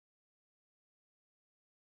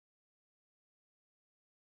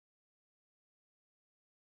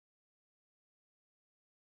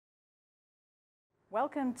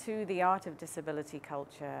Welcome to the Art of Disability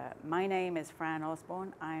Culture. My name is Fran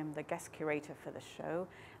Osborne. I'm the guest curator for the show,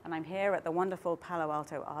 and I'm here at the wonderful Palo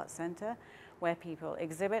Alto Art Center, where people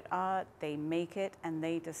exhibit art, they make it, and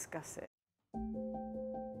they discuss it.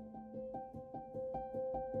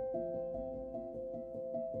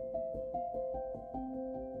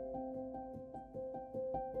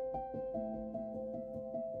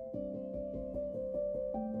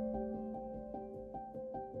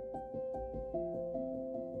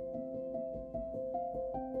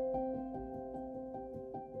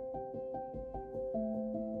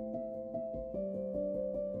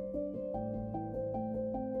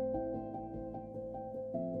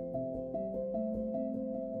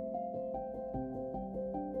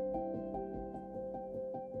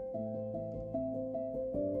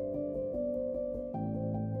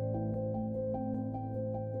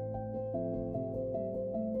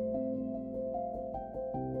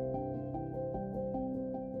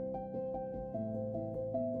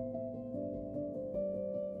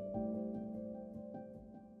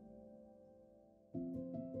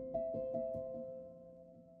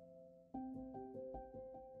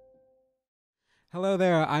 Hello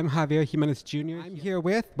there, I'm Javier Jimenez Jr. I'm here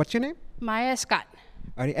with, what's your name? Maia Scott.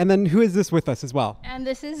 Alrighty, and then who is this with us as well? And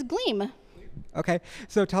this is Gleam. Okay,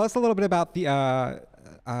 so tell us a little bit about the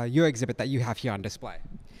your exhibit that you have here on display.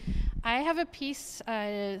 I have a piece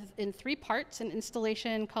in 3 parts, an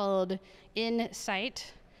installation called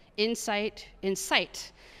Insight, Insight,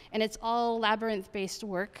 Insight. And it's all labyrinth-based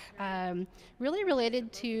work, really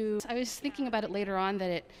related to, I was thinking about it later on, that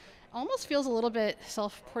it almost feels a little bit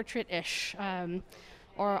self-portrait-ish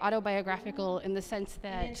or autobiographical in the sense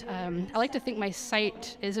that I like to think my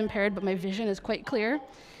sight is impaired, but my vision is quite clear,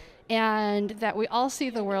 and that we all see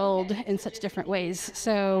the world in such different ways.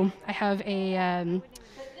 So I have a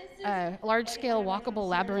large-scale walkable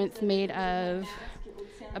labyrinth made of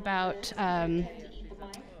about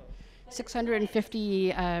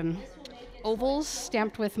 650 ovals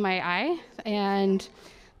stamped with my eye, and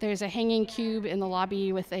there's a hanging cube in the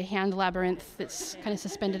lobby with a hand labyrinth that's kind of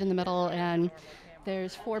suspended in the middle, and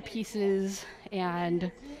there's 4 pieces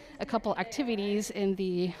and a couple activities in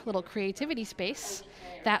the little creativity space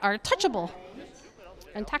that are touchable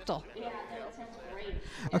and tactile.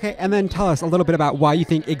 Okay, and then tell us a little bit about why you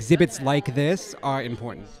think exhibits like this are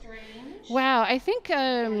important. Wow, I think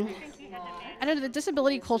I don't know, the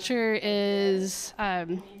disability culture is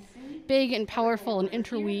big and powerful and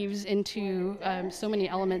interweaves into so many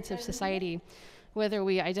elements of society, whether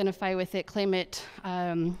we identify with it, claim it,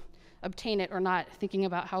 obtain it or not, thinking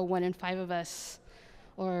about how 1 in 5 of us,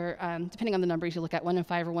 or depending on the numbers you look at, 1 in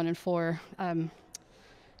 5 or 1 in 4,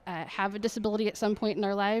 have a disability at some point in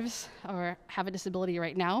our lives or have a disability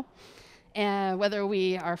right now. And whether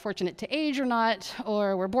we are fortunate to age or not,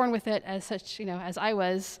 or we're born with it as such, as I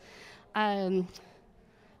was,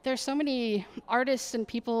 there's so many artists and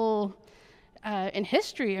people in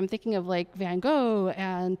history. I'm thinking of like Van Gogh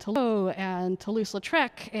and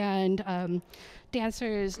Toulouse-Lautrec and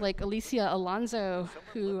dancers like Alicia Alonso,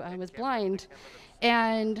 who was blind.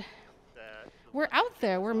 And we're out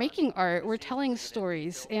there, we're making art, we're telling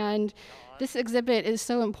stories. And this exhibit is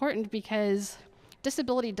so important because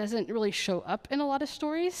disability doesn't really show up in a lot of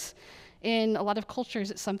stories. In a lot of cultures,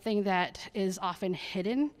 it's something that is often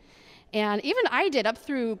hidden. And even I did up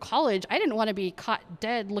through college. I didn't want to be caught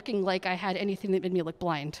dead looking like I had anything that made me look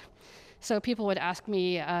blind. So people would ask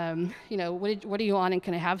me, what are you on and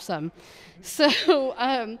can I have some? So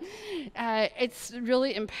it's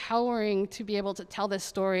really empowering to be able to tell this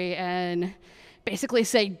story and basically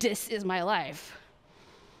say, this is my life.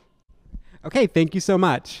 Okay, thank you so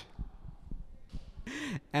much.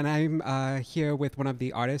 And I'm here with one of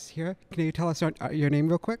the artists here. Can you tell us your name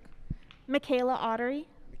real quick? Michaela Oteri.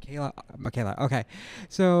 Michaela, okay.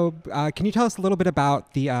 So can you tell us a little bit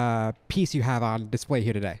about the piece you have on display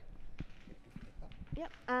here today?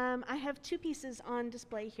 Yep, I have 2 pieces on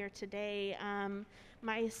display here today.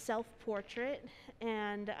 My self-portrait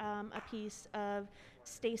and a piece of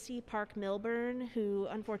Stacy Park Milburn, who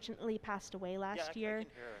unfortunately passed away last year.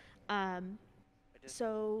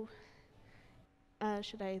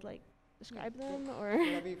 Should I describe them or?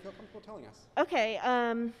 Whatever you feel comfortable telling us. Okay,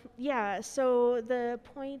 yeah, so the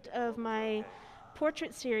point of my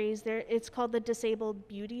portrait series, it's called the Disabled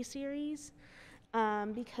Beauty Series,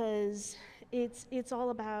 because it's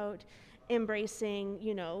all about embracing,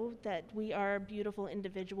 that we are beautiful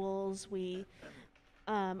individuals. We,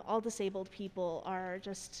 all disabled people are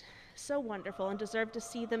just so wonderful and deserve to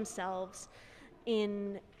see themselves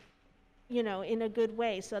in a good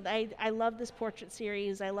way. So I love this portrait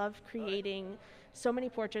series. I love creating so many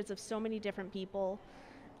portraits of so many different people.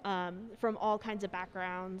 from all kinds of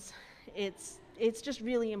backgrounds. It's just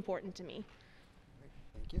really important to me.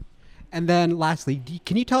 Thank you. And then lastly,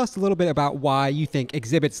 can you tell us a little bit about why you think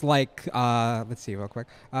exhibits like, let's see real quick,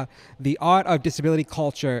 the art of disability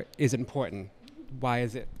culture is important? Why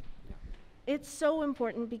is it? It's so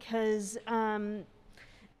important because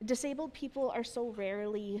disabled people are so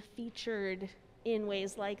rarely featured in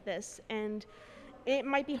ways like this, and it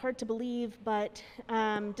might be hard to believe, but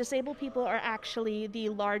disabled people are actually the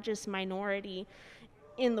largest minority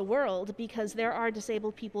in the world, because there are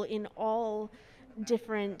disabled people in all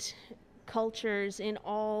different cultures, in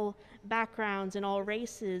all backgrounds, in all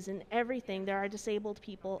races, and everything. There are disabled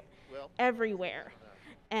people everywhere,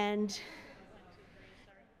 and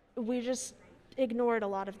we just ignore it a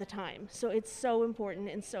lot of the time. So it's so important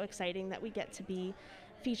and so exciting that we get to be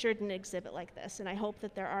featured in an exhibit like this, and I hope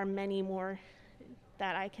that there are many more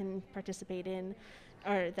that I can participate in,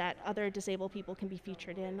 or that other disabled people can be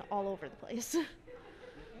featured in all over the place.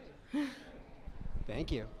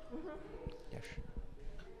 Thank you. Yes.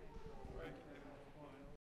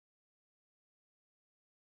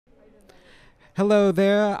 Hello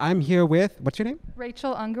there. I'm here with, what's your name?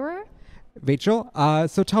 Rachel Ungerer. Rachel.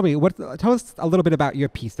 So tell me, tell us a little bit about your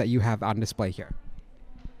piece that you have on display here.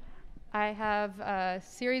 I have a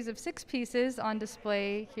series of 6 pieces on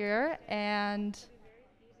display here, and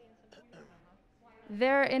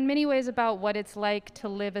they're in many ways about what it's like to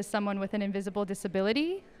live as someone with an invisible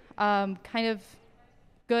disability, kind of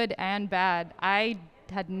good and bad. I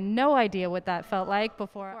had no idea what that felt like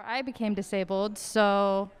before I became disabled,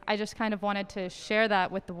 so I just kind of wanted to share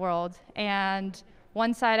that with the world. And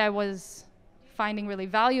one side I was finding really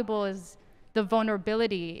valuable is the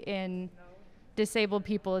vulnerability in disabled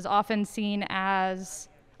people is often seen as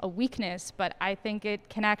a weakness, but I think it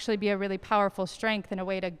can actually be a really powerful strength and a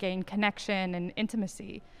way to gain connection and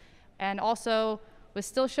intimacy. And also was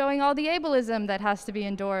still showing all the ableism that has to be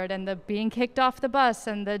endured, and the being kicked off the bus,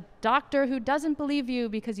 and the doctor who doesn't believe you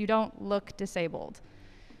because you don't look disabled.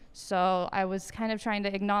 So I was kind of trying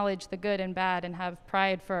to acknowledge the good and bad and have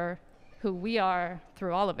pride for who we are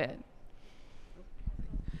through all of it.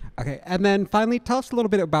 Okay, and then finally, tell us a little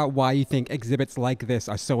bit about why you think exhibits like this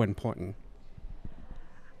are so important.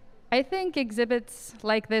 I think exhibits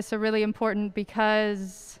like this are really important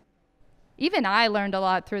because even I learned a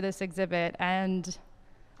lot through this exhibit, and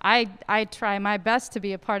I try my best to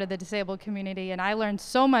be a part of the disabled community, and I learned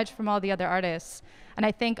so much from all the other artists. And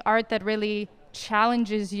I think art that really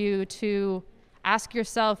challenges you to ask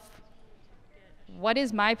yourself, what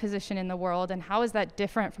is my position in the world and how is that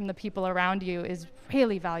different from the people around you, is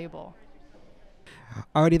really valuable.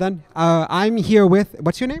 Alrighty then, I'm here with,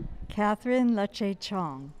 what's your name? Catherine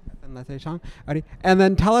Lecce-Chong. Lecce-Chong. Alrighty. And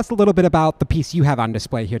then tell us a little bit about the piece you have on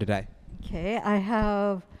display here today. Okay, I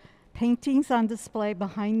have paintings on display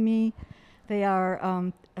behind me. They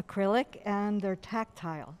are acrylic and they're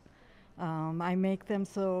tactile. I make them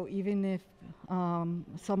so even if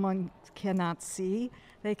someone cannot see,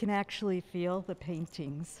 they can actually feel the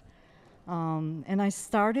paintings. And I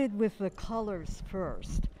started with the colors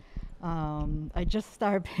first. I just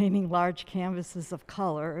started painting large canvases of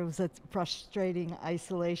color. It was a frustrating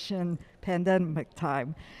isolation pandemic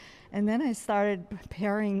time. And then I started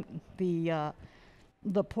pairing the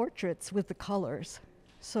portraits with the colors.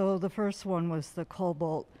 So the first one was the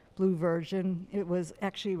cobalt blue version. It was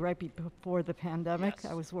actually right before the pandemic.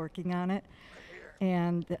 Yes. I was working on it.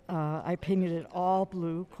 And I painted it all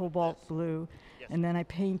blue, cobalt blue. Yes. And then I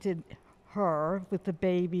painted her with the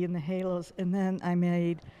baby and the halos. And then I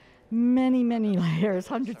made many, many layers,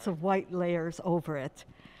 hundreds of white layers over it.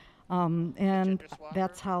 And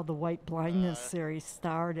that's how the White Blindness series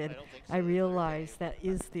started. I realized that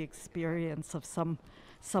is the experience of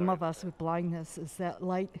some of us with blindness, is that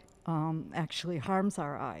light actually harms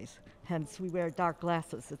our eyes. Hence, we wear dark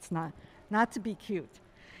glasses. It's not to be cute.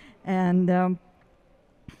 And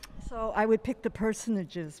so I would pick the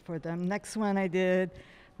personages for them. Next one I did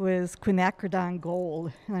was quinacridone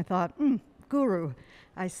gold. And I thought, guru.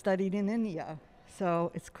 I studied in India.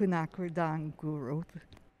 So it's quinacridone guru,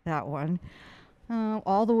 that one.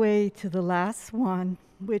 All the way to the last one,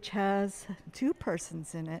 which has 2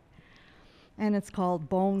 persons in it. And it's called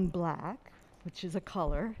Bone Black, which is a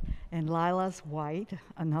color, and Lila's White,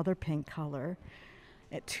 another pink color.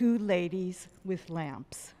 2 ladies with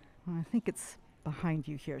lamps. I think it's behind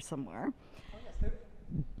you here somewhere.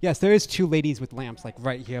 Yes, there is 2 ladies with lamps, like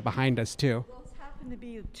right here behind us too. Those happen to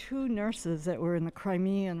be 2 nurses that were in the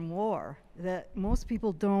Crimean War that most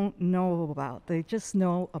people don't know about. They just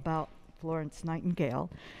know about Florence Nightingale.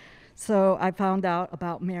 So I found out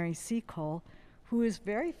about Mary Seacole, who is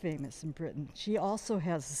very famous in Britain. She also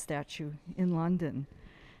has a statue in London.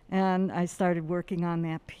 And I started working on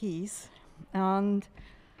that piece. And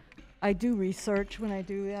I do research when I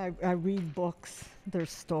do it. I read books, their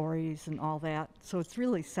stories and all that. So it's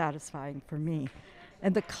really satisfying for me.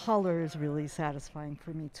 And the color is really satisfying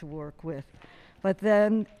for me to work with. But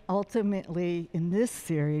then ultimately in this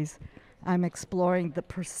series, I'm exploring the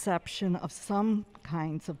perception of some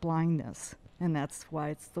kinds of blindness. And that's why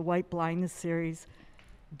it's the White Blindness series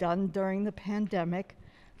done during the pandemic.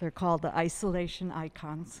 They're called the isolation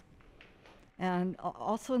icons. And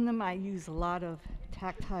also in them I use a lot of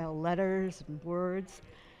tactile letters and words.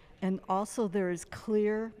 And also there is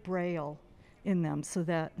clear braille in them so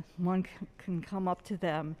that one can come up to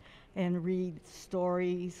them and read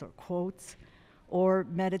stories or quotes or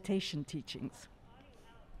meditation teachings.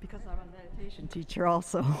 Because I'm a meditation teacher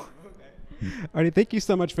also. Artie, thank you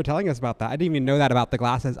so much for telling us about that. I didn't even know that about the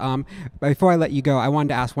glasses. Before I let you go, I wanted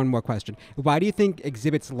to ask one more question. Why do you think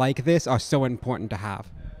exhibits like this are so important to have?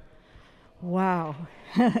 Wow.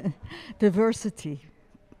 Diversity.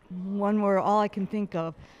 One word, all I can think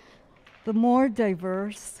of. The more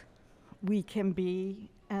diverse we can be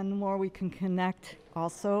and the more we can connect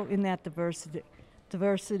also in that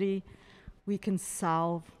diversity, we can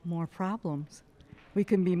solve more problems. We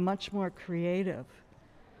can be much more creative.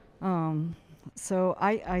 So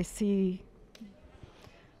I see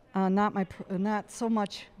not so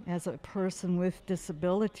much as a person with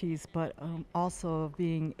disabilities, but also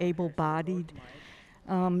being able-bodied,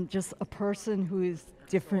 just a person who is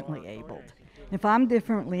differently abled. If I'm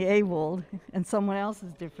differently abled and someone else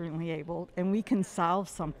is differently abled and we can solve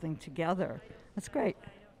something together, that's great.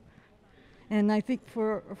 And I think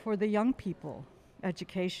for the young people,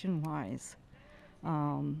 education-wise,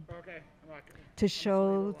 to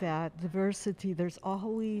show that diversity, there's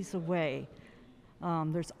always a way.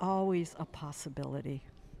 There's always a possibility.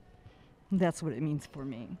 That's what it means for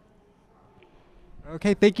me.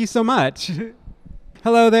 Okay, thank you so much.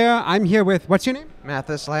 Hello there, I'm here with, what's your name?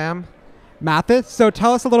 Matthaus Lam. Matthaus. So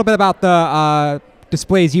tell us a little bit about the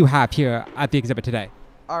displays you have here at the exhibit today.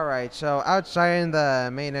 All right, so outside in the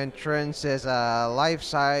main entrance is a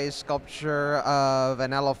life-size sculpture of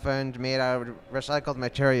an elephant made out of recycled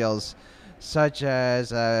materials, such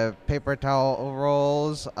as paper towel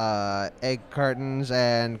rolls, egg cartons,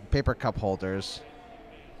 and paper cup holders.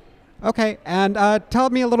 Okay, and tell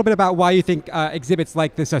me a little bit about why you think exhibits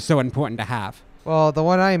like this are so important to have. Well, the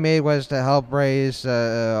one I made was to help raise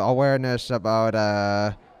awareness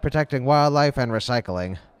about protecting wildlife and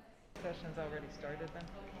recycling. Session's already started then?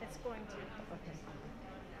 It's going to. Okay.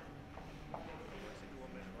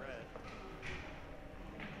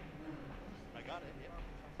 I got it, yep.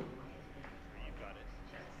 You got it.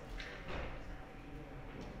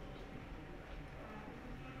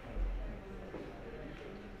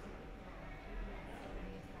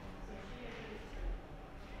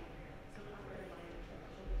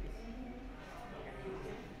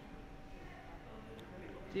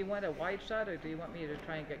 Do you want a wide shot or do you want me to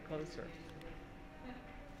try and get closer?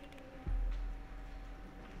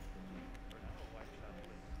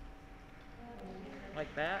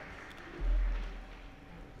 Like that?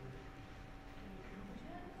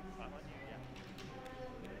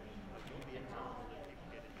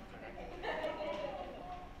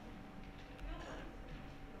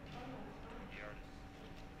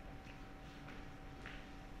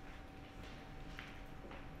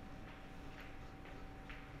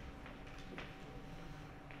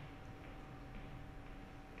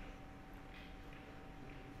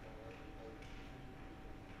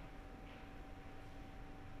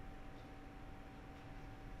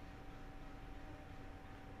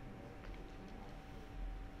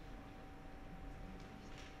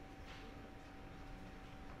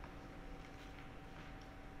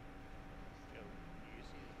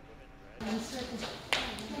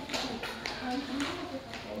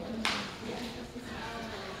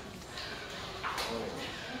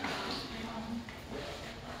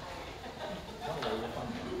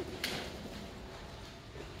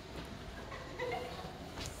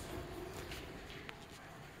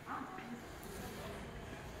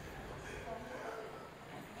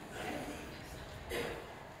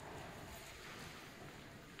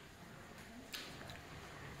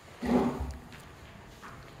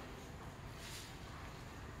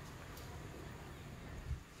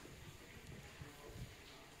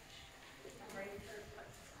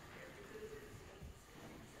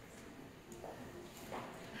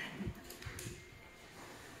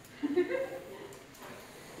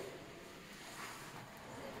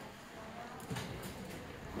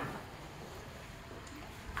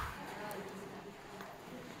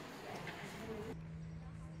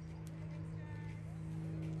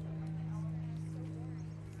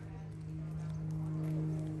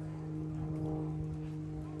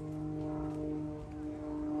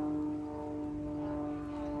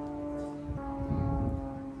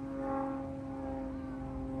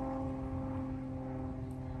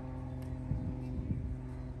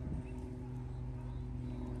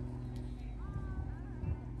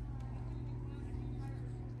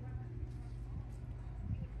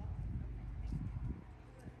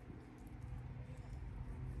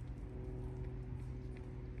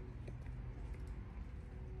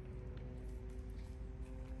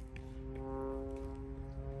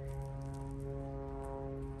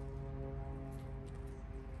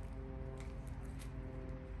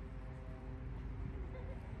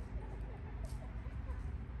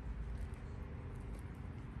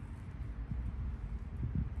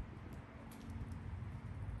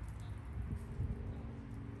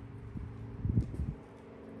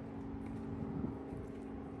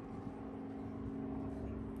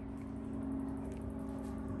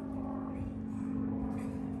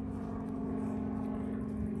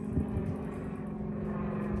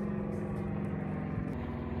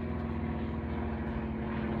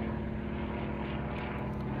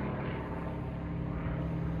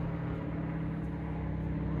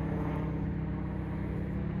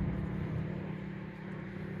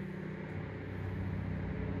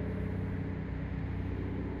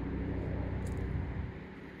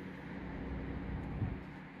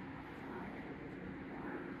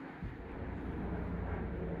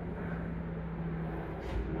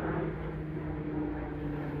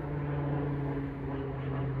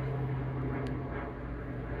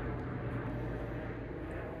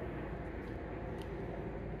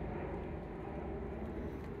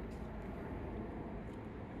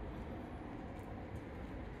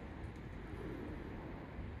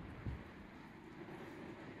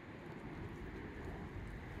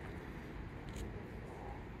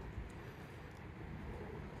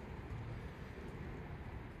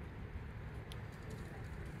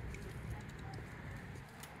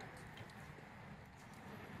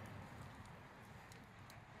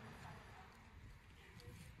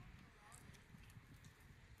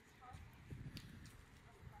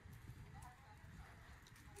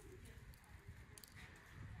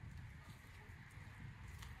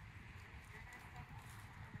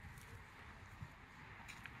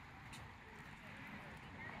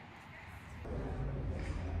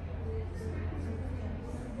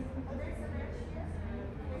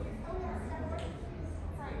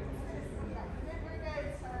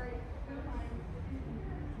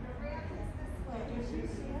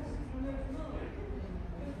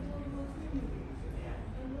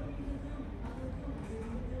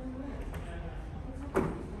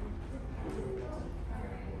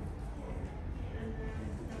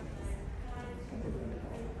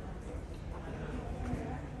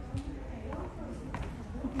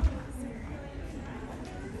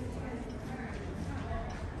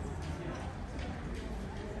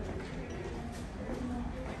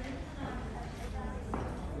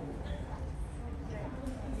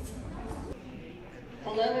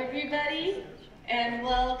 everybody, and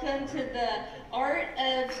welcome to the Art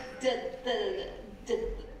of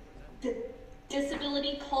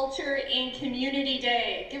Disability Culture and Community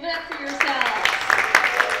Day. Give it up for yourselves.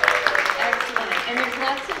 Excellent. And there's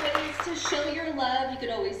lots of ways to show your love. You could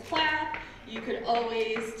always clap. You could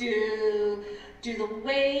always do the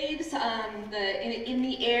waves in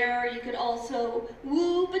the air. You could also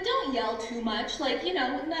woo, but don't yell too much. Like, you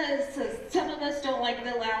know, some of us don't like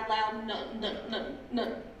the loud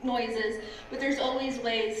noises, but there's always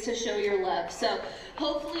ways to show your love. So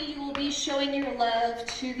hopefully you will be showing your love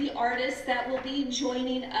to the artists that will be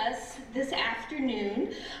joining us this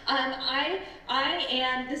afternoon. I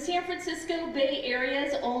am the San Francisco Bay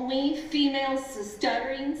Area's only female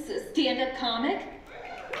stuttering stand-up comic.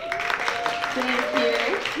 Thank you,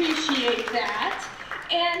 appreciate that.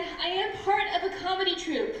 And I am part of a comedy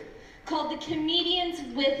troupe called the Comedians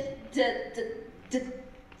with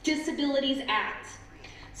Disabilities Act.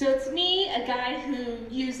 So it's me, a guy who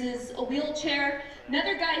uses a wheelchair,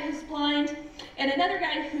 another guy who's blind, and another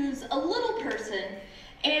guy who's a little person.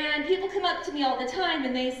 And people come up to me all the time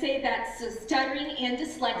and they say that's stuttering and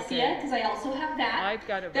dyslexia, because I also have that. I've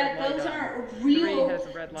got a red that light those on. aren't real Green has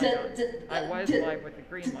a red light on. I was live with the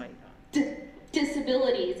green light on.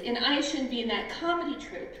 Disabilities, and I shouldn't be in that comedy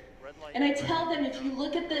troupe. And I tell them, if you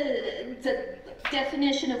look at the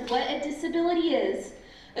definition of what a disability is,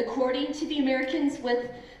 according to the Americans with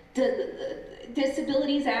the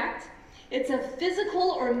Disabilities Act, it's a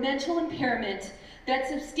physical or mental impairment that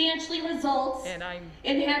substantially results in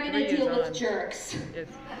having to deal with jerks.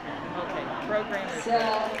 Okay, program is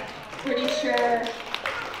so, pretty sure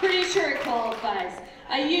it qualifies.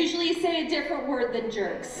 I usually say a different word than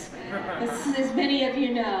jerks, as many of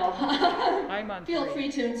you know. Feel free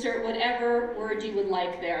to insert whatever word you would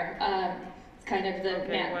like there. It's kind of the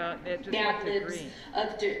mad-libs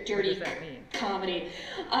of dirty comedy.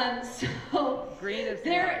 So green is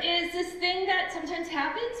there live. is this thing that sometimes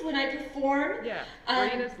happens when I perform. Yeah,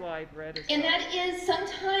 green is live, red is and live. that is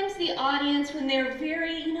sometimes the audience, when they're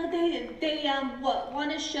very, you know, they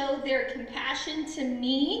want to show their compassion to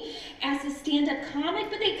me as a stand-up comic,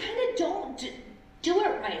 but they kind of don't do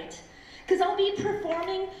it right. Because I'll be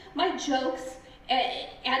performing my jokes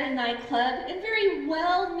at a nightclub, and very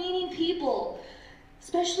well-meaning people,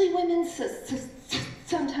 especially women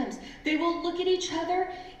sometimes, they will look at each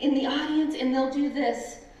other in the audience and they'll do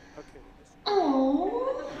this.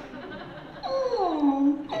 Oh,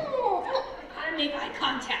 oh, oh. I make eye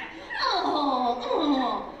contact.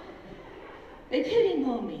 Oh. They pity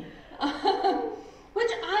moan me.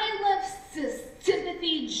 Which I love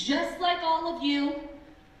sympathy just like all of you.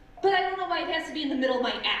 But I don't know why it has to be in the middle of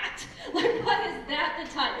my act. Like, why is that the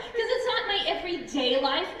time? Because it's not my everyday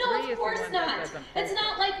life. No, of course not. It's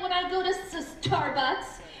not like when I go to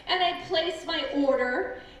Starbucks and I place my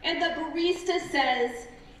order and the barista says,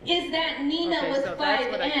 "Is that Nina with so 5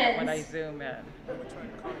 that's what N's?" I get when I zoom in.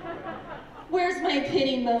 Where's my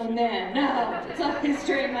pity moan then? No, it's always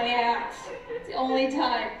during my act. It's the only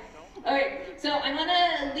time. All right, so I'm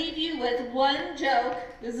gonna leave you with one joke.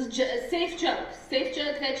 This is a safe joke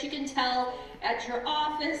that you can tell at your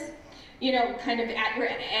office, you know, kind of at your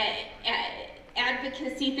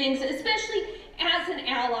advocacy things, especially as an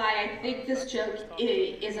ally. I think this joke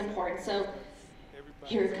is important, so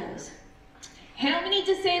here it goes. How many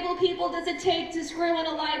disabled people does it take to screw in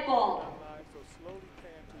a light bulb?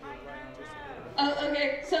 Oh,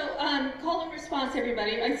 okay, so call and response,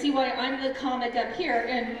 everybody. I see why I'm the comic up here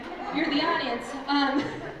and you're the audience.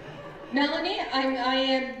 Melanie, I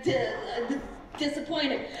am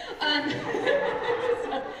disappointed.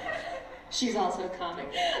 So, she's also a comic.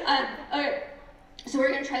 Okay, so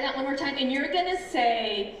we're gonna try that one more time, and you're gonna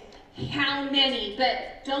say how many,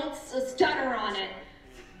 but don't stutter on it,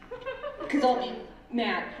 because I'll be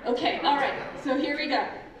mad. Okay, all right, so here we go.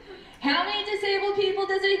 How many disabled people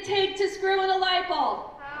does it take to screw in a light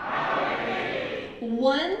bulb? How many?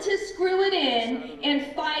 1 to screw it in,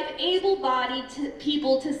 and 5 able-bodied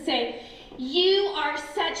people to say, "You are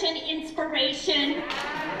such an inspiration."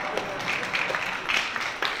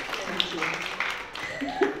 Thank you.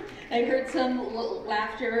 I heard some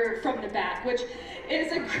laughter from the back, which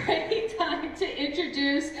is a great time to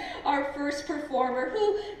introduce our first performer,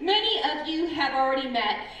 who many of you have already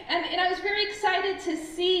met. And I was very excited to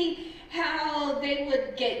see how they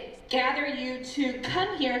would gather you to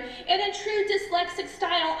come here. And in true dyslexic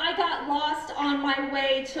style, I got lost on my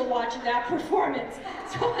way to watch that performance.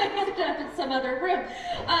 So I ended up in some other room.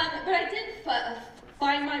 But I did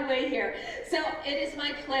find my way here. So it is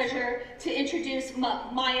my pleasure to introduce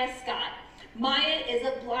Maia Scott. Maia is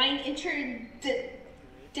a blind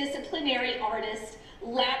interdisciplinary artist,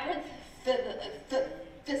 labyrinth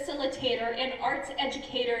facilitator and arts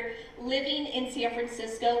educator living in San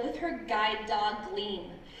Francisco with her guide dog,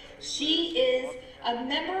 Gleam. She is a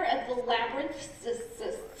member of the Labyrinth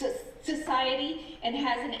Society and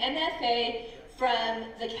has an MFA from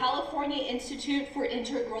the California Institute for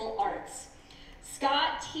Integral Arts.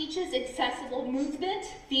 Scott teaches accessible movement,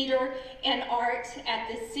 theater, and art at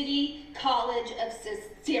the City College of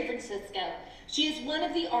San Francisco. She is one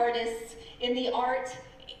of the artists in the art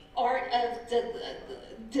of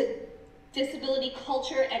the disability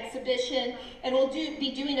culture exhibition, and will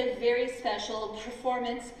be doing a very special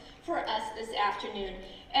performance for us this afternoon.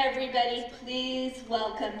 Everybody, please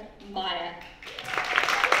welcome Maia.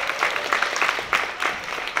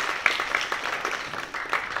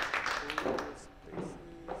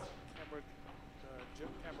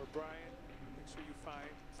 Camera Brian, make sure you find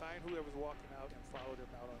whoever's walking out and follow them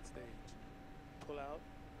out on stage. Pull out,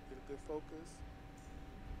 get a good focus.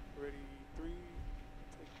 Ready, 3,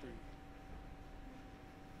 take 3.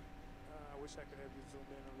 I wish I could have you zoom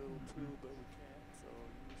in a little too, but we can't, so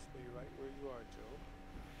you stay right where you are, Joe.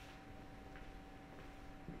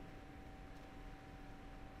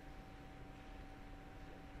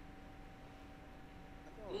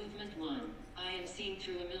 Movement 1. I am seeing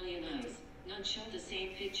through a million eyes. None show the same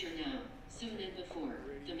picture now, soon and before.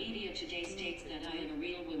 The media today states that I am a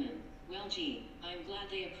real woman. Well gee, I'm glad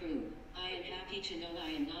they approve. I am happy to know I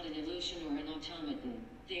am not an illusion or an automaton.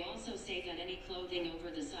 They also say that any clothing over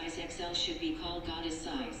the size XL should be called goddess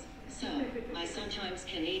size. So, I sometimes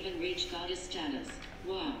can even reach goddess status.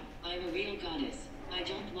 Wow, I'm a real goddess. I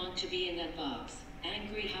don't want to be in that box.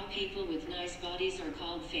 Angry how people with nice bodies are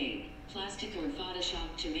called fake, plastic or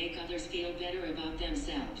Photoshop to make others feel better about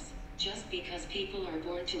themselves. Just because people are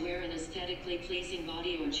born to wear an aesthetically pleasing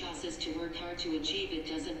body or chooses to work hard to achieve it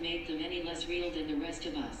doesn't make them any less real than the rest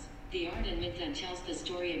of us. The art and myth that tells the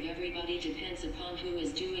story of everybody depends upon who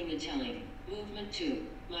is doing the telling. Movement 2.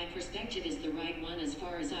 My perspective is the right one as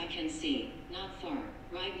far as I can see. Not far.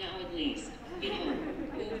 Right now at least. Behold.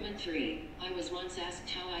 Movement 3. I was once asked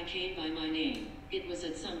how I came by my name. It was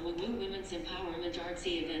at some woo-woo women's empowerment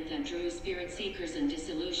artsy event that drew spirit seekers and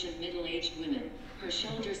disillusioned middle-aged women. Her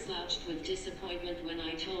shoulders slouched with disappointment when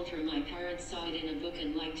I told her my parents saw it in a book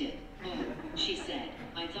and liked it. Oh, she said,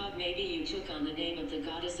 I thought maybe you took on the name of the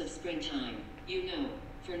goddess of springtime. You know,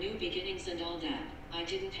 for new beginnings and all that. I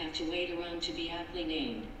didn't have to wait around to be aptly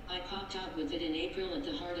named. I popped out with it in April at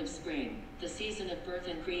the heart of spring, the season of birth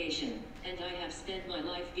and creation, and I have spent my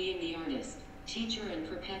life being the artist, teacher and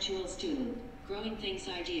perpetual student. Growing things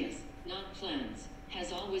ideas, not plans,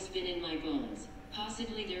 has always been in my bones.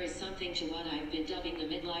 Possibly there is something to what I've been dubbing the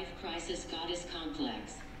midlife crisis goddess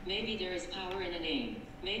complex. Maybe there is power in a name.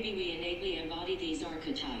 Maybe we innately embody these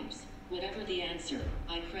archetypes. Whatever the answer,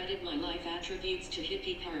 I credit my life attributes to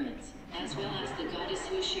hippie parents, as well as the goddess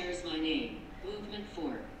who shares my name. Movement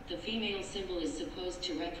 4. The female symbol is supposed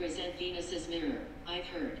to represent Venus's mirror. I've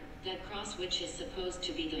heard that cross, which is supposed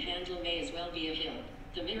to be the handle, may as well be a hilt.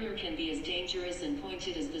 The mirror can be as dangerous and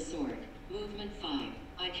pointed as the sword. Movement 5.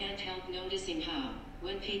 I can't help noticing how,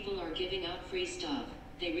 when people are giving out free stuff,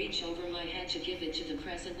 they reach over my head to give it to the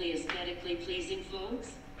presently aesthetically pleasing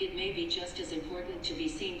folks. It may be just as important to be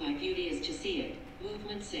seen by beauty as to see it.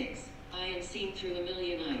 Movement 6. I am seen through a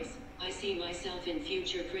million eyes. I see myself in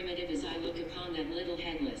future primitive as I look upon that little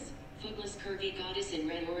headless, footless curvy goddess in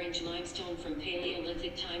red-orange limestone from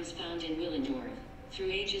Paleolithic times found in Willendorf.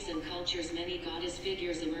 Through ages and cultures, many goddess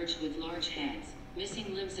figures emerged with large heads,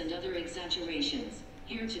 missing limbs and other exaggerations.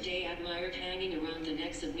 Here today admired hanging around the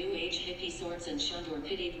necks of new age hippie sorts and shunned or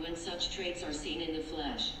pitied when such traits are seen in the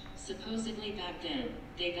flesh. Supposedly back then,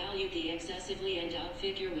 they valued the excessively endowed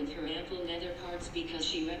figure with her ample nether parts because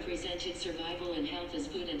she represented survival and health as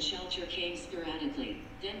food and shelter came sporadically.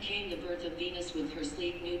 Then came the birth of Venus with her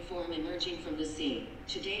sleek nude form emerging from the sea.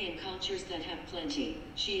 Today in cultures that have plenty,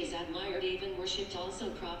 she is admired, even worshipped,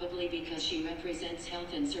 also probably because she represents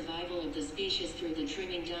health and survival of the species through the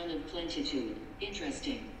trimming down of plenitude.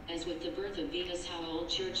 Interesting, as with the birth of Venus, how old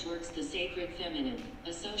church works the sacred feminine,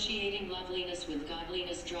 associating loveliness with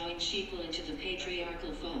godliness, drawing sheeple into the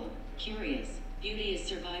patriarchal fold. Curious, beauty is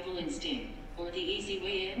survival instinct, or the easy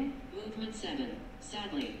way in? Movement 7.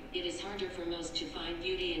 Sadly, it is harder for most to find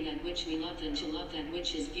beauty in that which we love than to love that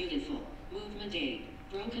which is beautiful. Movement 8.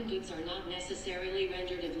 Broken goods are not necessarily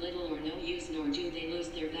rendered of little or no use, nor do they lose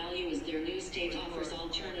their value as their new state offers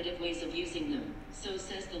alternative ways of using them. So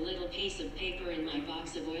says the little piece of paper in my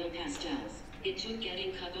box of oil pastels. It took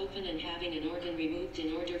getting cut open and having an organ removed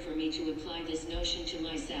in order for me to apply this notion to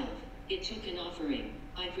myself. It took an offering.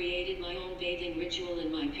 I created my own bathing ritual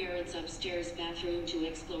in my parents' upstairs bathroom to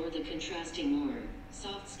explore the contrasting more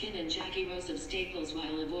Soft skin and jaggy rows of staples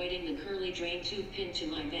while avoiding the curly drain tube pinned to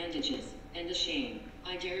my bandages. And the shame.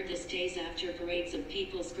 I dared this days after parades of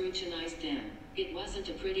people scrutinized them. It wasn't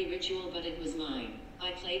a pretty ritual, but it was mine.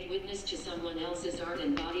 I played witness to someone else's art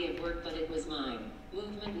and body of work, but it was mine.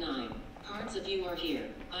 Movement 9. Parts of you are here.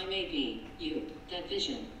 I may be, you, that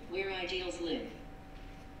vision, where ideals live.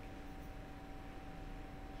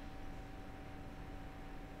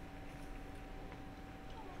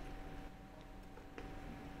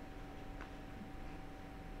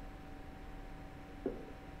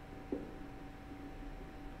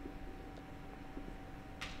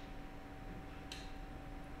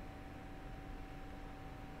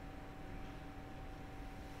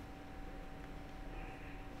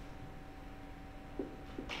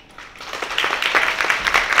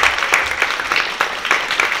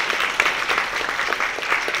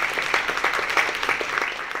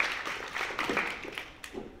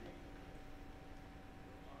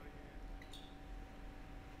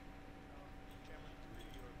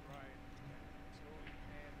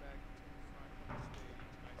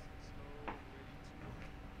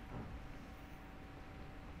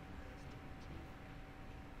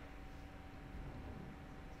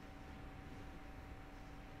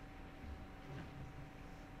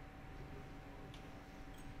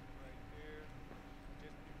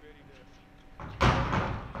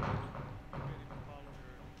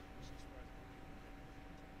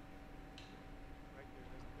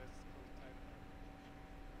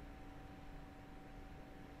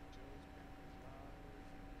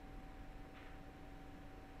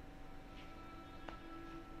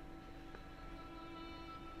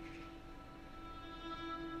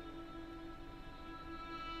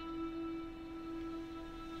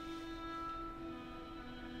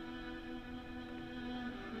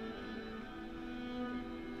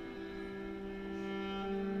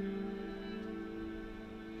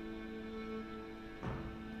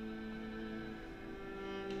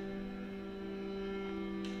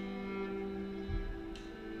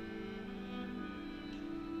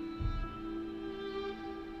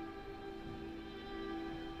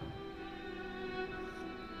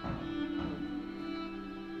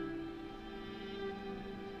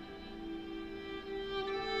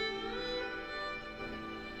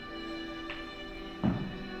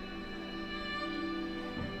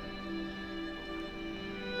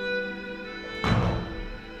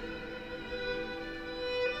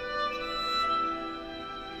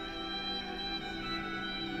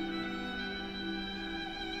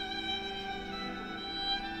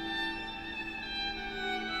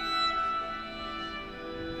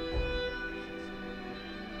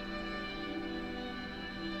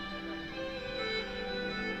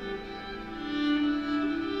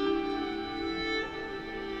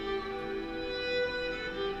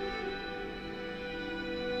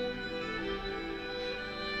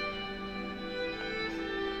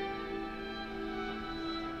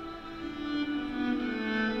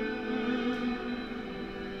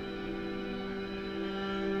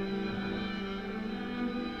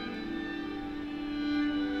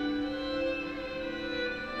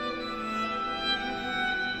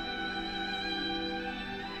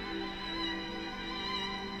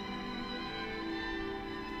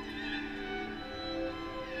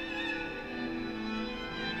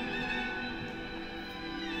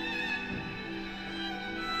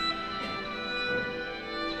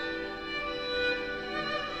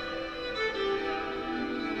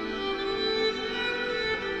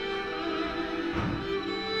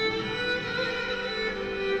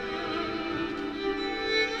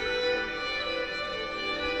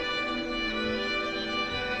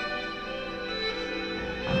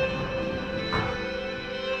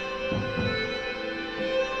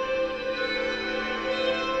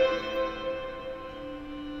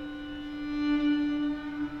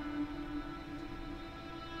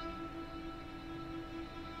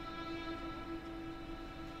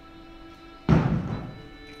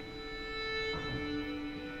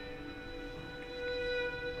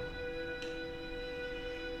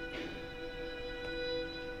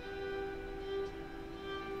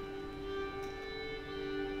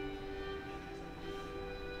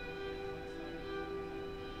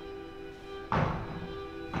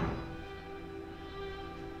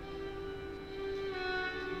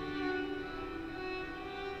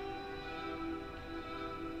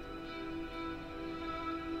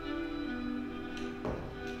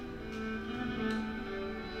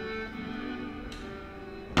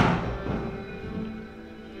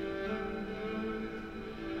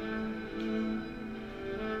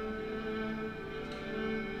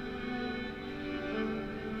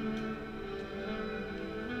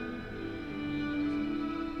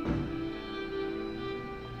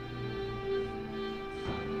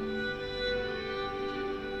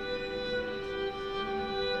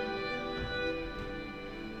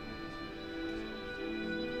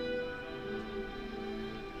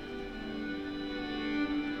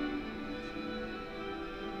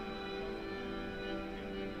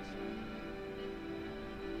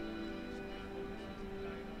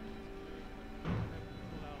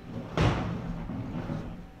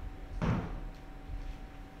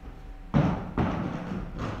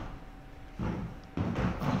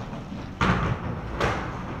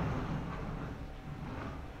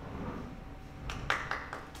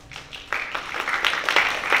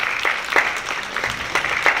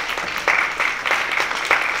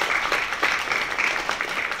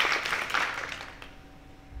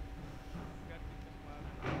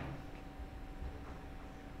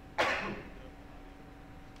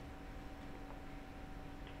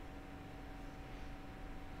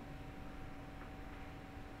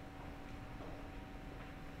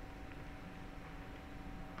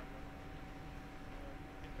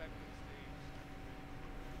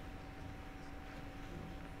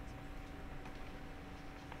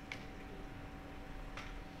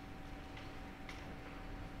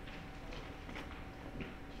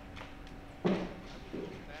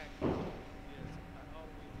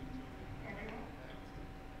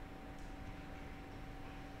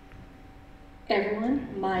 everyone,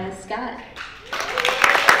 Maia Scott.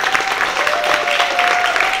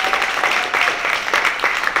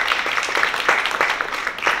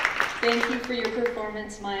 Thank you for your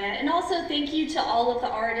performance, Maia. And also thank you to all of the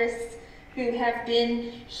artists who have been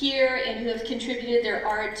here and who have contributed their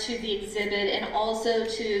art to the exhibit, and also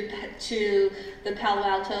to the Palo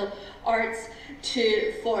Alto Arts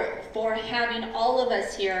for having all of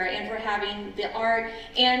us here, and for having the art,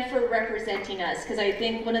 and for representing us. Because I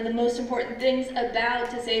think one of the most important things about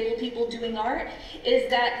disabled people doing art is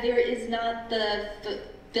that there is not the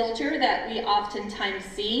filter that we oftentimes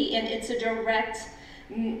see, and it's a direct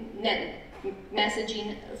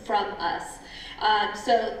messaging from us.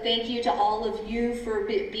 So thank you to all of you for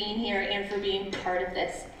being here and for being part of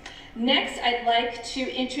this. Next, I'd like to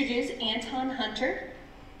introduce Antoine Hunter.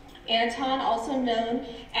 Anton, also known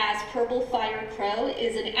as Purple Fire Crow,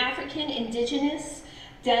 is an African, indigenous,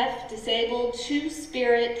 deaf, disabled,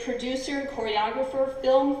 two-spirit producer, choreographer,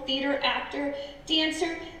 film, theater actor,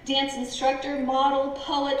 dancer, dance instructor, model,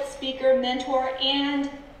 poet, speaker, mentor, and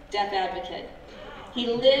deaf advocate. He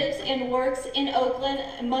lives and works in Oakland.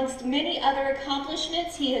 Amongst many other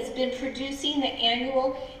accomplishments, he has been producing the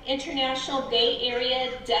annual International Bay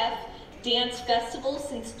Area Deaf Dance Festival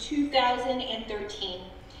since 2013.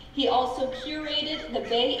 He also curated the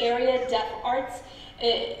Bay Area Deaf Arts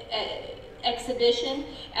exhibition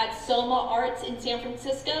at Soma Arts in San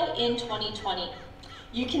Francisco in 2020.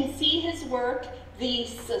 You can see his work, the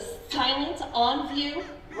Silence on View,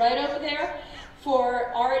 right over there, for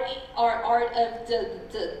our art of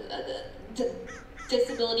the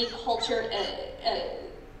disability culture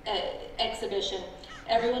exhibition.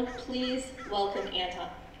 Everyone, please welcome Anton.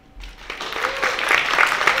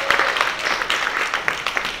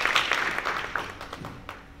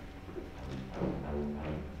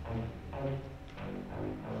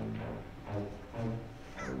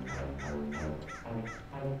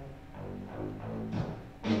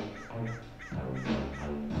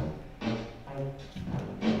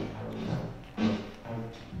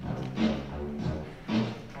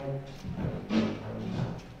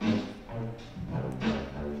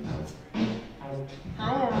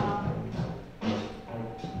 Hi,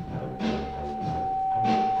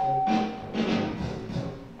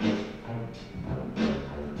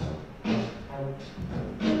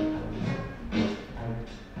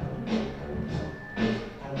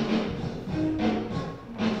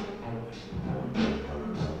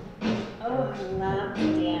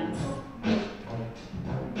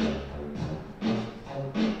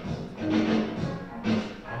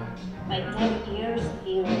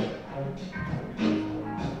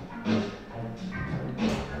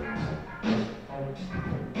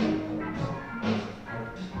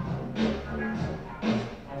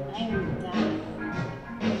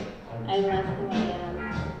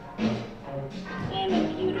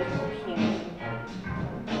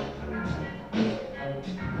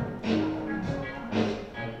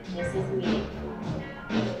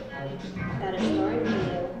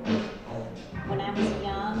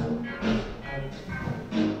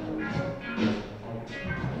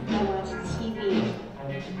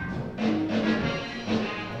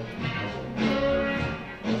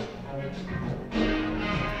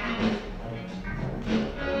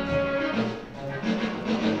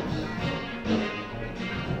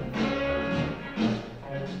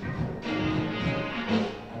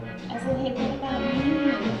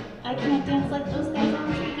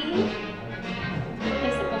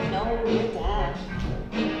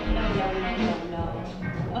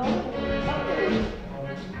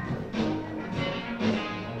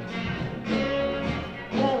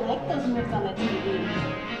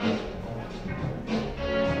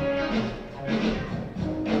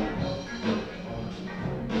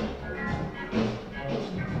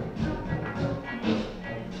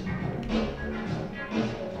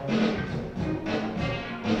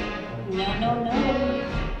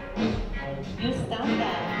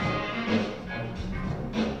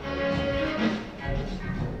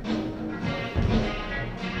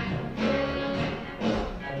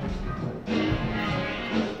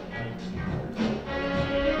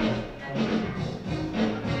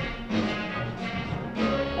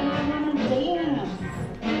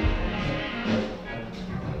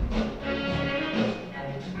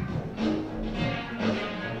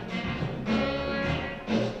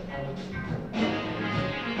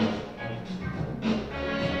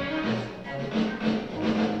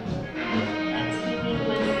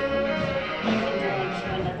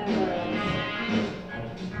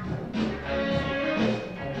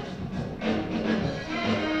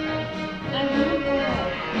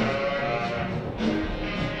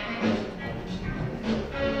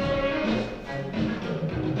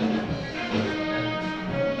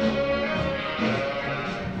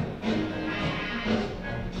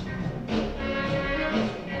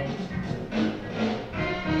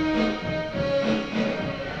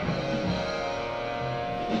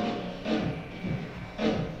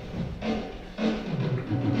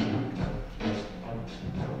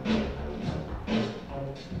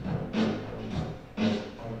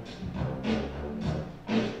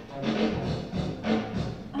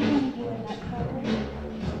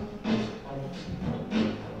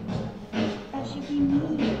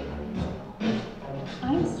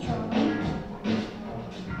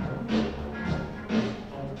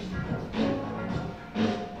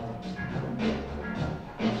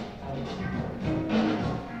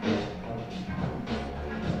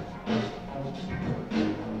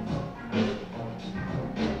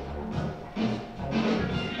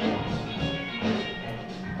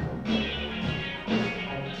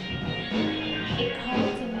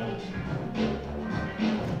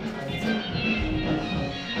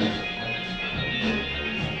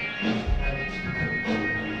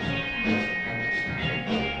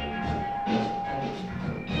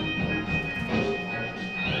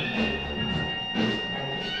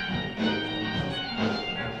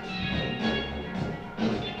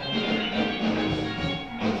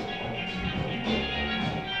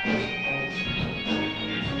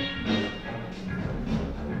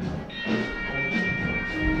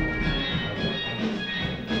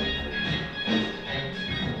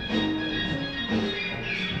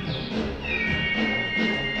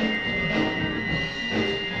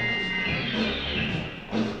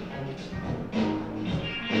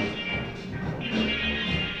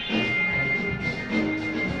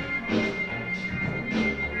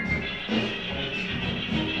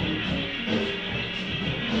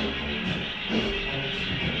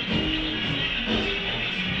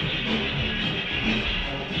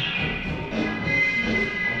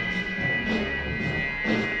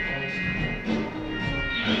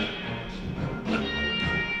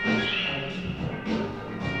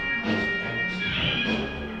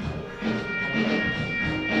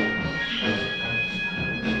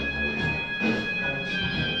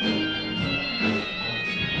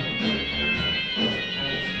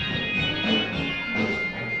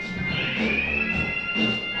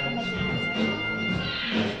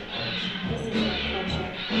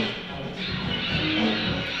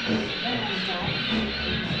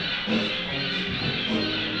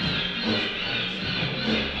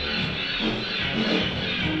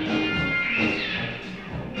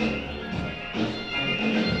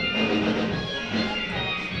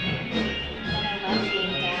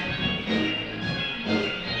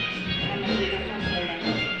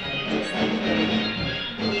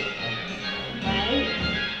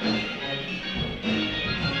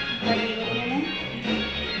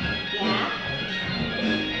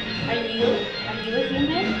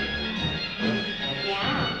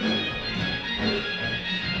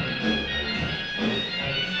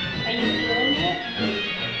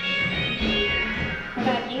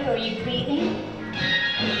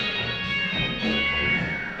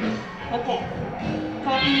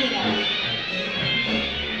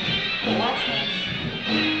 Watch me.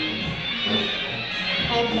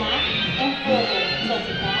 Head back and forward. Tilt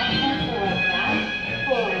it back and forward. Back,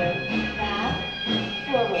 forward, back,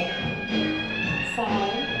 forward.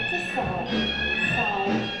 Side to side,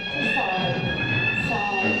 side to side,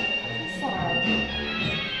 side to side.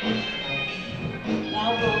 Now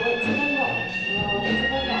roll it to the right, roll it to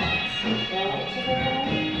the left, roll it to the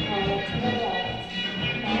right, roll it to the left.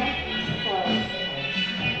 Back, forth.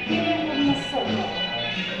 Give it in the circle.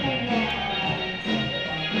 Around, around,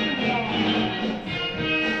 around.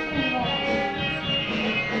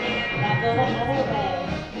 Now go the other way.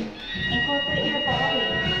 Incorporate your body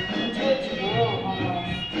into a twirl almost.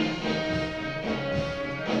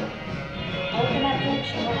 Open up your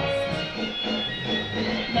chest.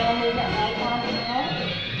 Now move it right on out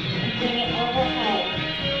and bring it overhead.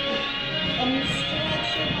 And you stretch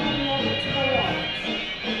your body over to the left.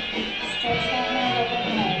 Stretch that hand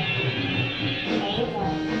overhead. There you go.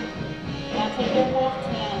 Now take your left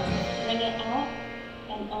hand, bring it up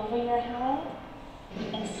and over your head,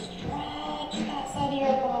 and stretch that side of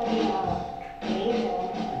your body out. There you go.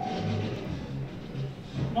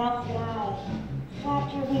 Now fly. Flap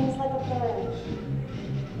your wings like a bird.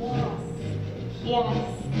 Yes. Yes.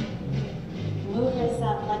 Move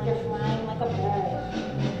yourself like you're flying like a bird.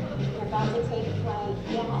 You're about to take flight.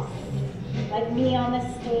 Yes. Like me on the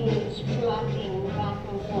stage, flapping back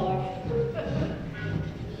and forth.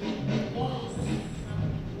 Yes.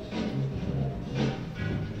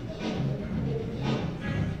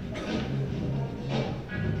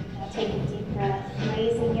 Now take a deep breath,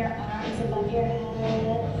 raising your arms above your head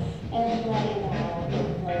and let it out.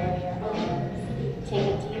 Lower your arms. Take a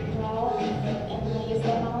deep breath and raise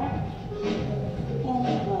them up and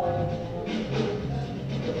lower them.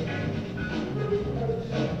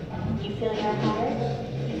 You feel your heart?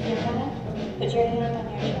 You feel that? Put your hand on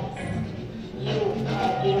your chest. You are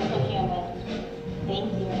a beautiful human.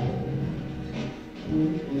 Thank you.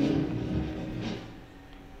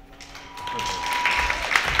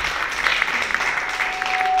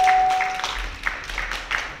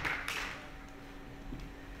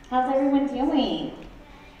 How's everyone doing?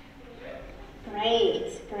 Great,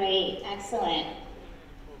 great, excellent.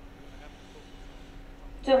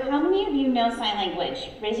 So how many of you know sign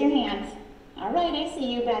language? Raise your hands. All right, I see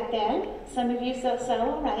you back there. Some of you so,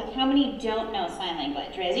 all right. How many don't know sign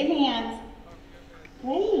language? Raise your hands.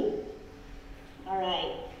 Great. All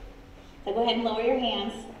right. So go ahead and lower your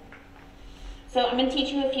hands. So I'm going to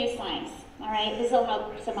teach you a few signs. All right, this will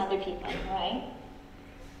help some other people, all right?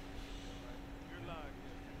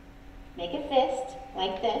 Make a fist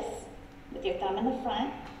like this with your thumb in the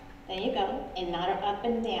front. There you go. And nod it up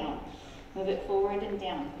and down. Move it forward and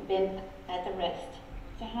down. Bend at the wrist.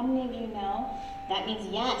 So how many of you know that means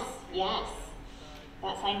yes, yes.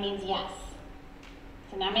 That sign means yes.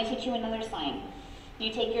 So now I'm going to teach you another sign.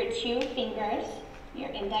 You take your two fingers, your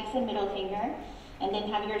index and middle finger, and then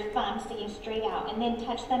have your thumb sticking straight out, and then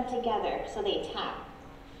touch them together so they tap.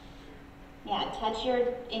 Yeah, touch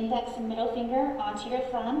your index and middle finger onto your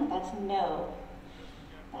thumb. That's no.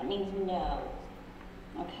 That means no.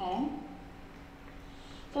 Okay?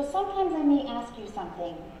 So sometimes I may ask you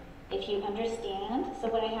something, if you understand. So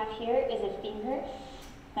what I have here is a finger.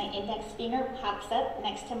 My index finger pops up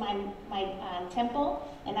next to my temple,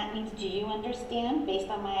 and that means, do you understand? Based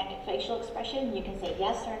on my facial expression, you can say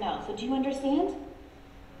yes or no. So do you understand?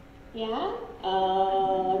 Yeah?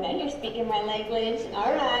 Oh, now you're speaking my language.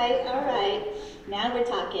 All right, all right. Now we're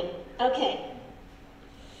talking. Okay.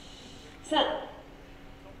 So,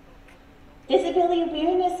 Disability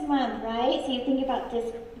Awareness Month, right? So you think about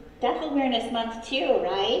this Deaf Awareness Month too,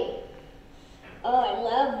 right? Oh, I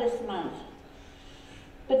love this month.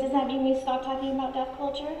 But does that mean we stop talking about deaf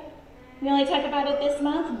culture? We only talk about it this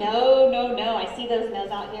month? No, no, no. I see those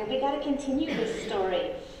no's out here. We got to continue this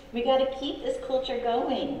story. We got to keep this culture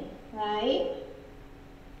going, right?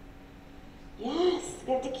 Yes,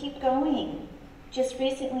 we have to keep going. Just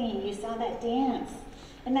recently, you saw that dance.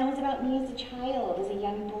 And that was about me as a child, as a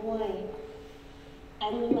young boy. I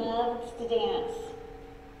loved to dance.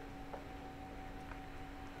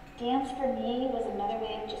 Dance for me was another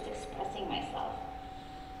way of just expressing myself.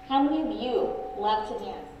 How many of you love to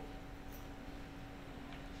dance?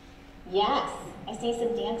 Yes, I see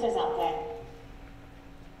some dancers out there.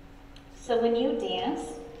 So when you dance,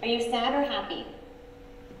 are you sad or happy?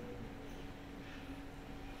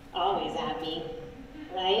 Always happy,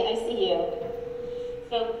 right? I see you.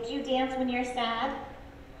 So do you dance when you're sad?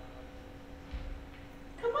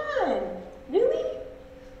 Come on, really?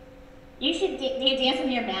 You should, do you dance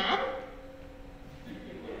when you're mad?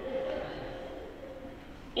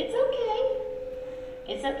 It's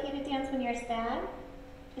okay. It's okay to dance when you're sad.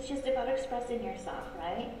 It's just just about expressing yourself,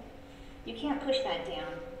 right? You can't push that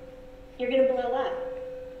down. You're gonna blow up.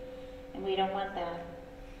 And we don't want that.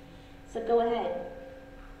 So go ahead.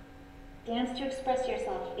 Dance to express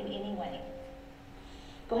yourself in any way.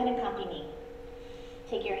 Go ahead and copy me.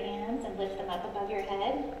 Take your hands and lift them up above your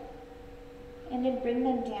head, and then bring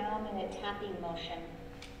them down in a tapping motion.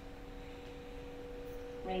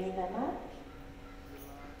 Raise them up,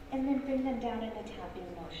 and then bring them down in a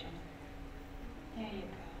tapping motion. There you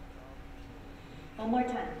go. One more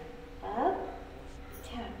time. Up,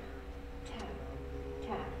 tap, tap,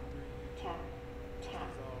 tap, tap, tap.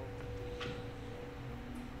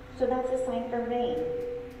 So that's a sign for rain.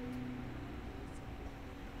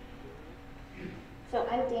 So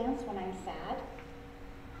I dance when I'm sad,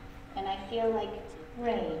 and I feel like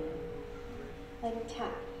rain, like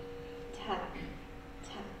tap, tap,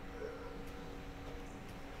 tap.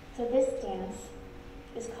 So this dance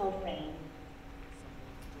is called rain.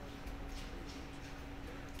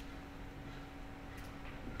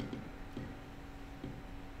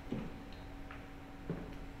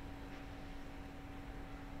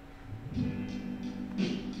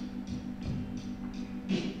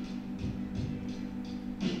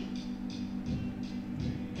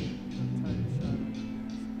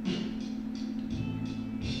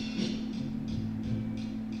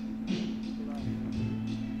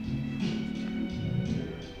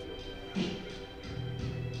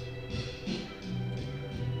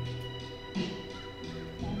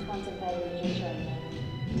 Antoine's invited you to join me.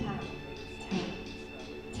 Tap, tap,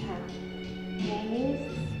 tap. Raise.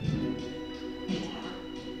 Tap,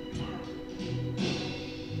 tap, tap,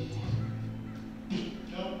 tap.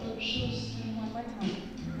 One more time.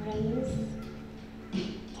 Raise.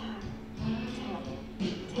 Tap, tap, tap,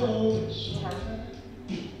 tap.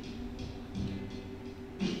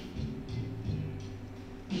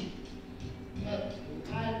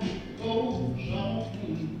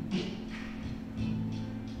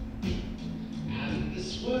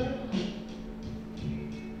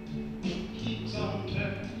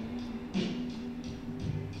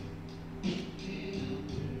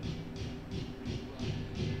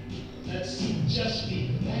 Just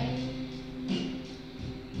be glad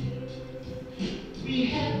we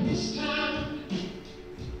had this time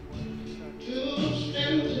to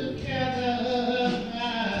spend together.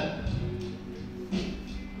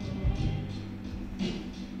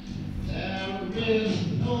 There is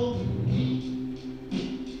no need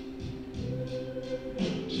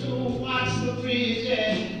to watch the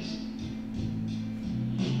breezes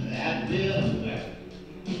that will burn.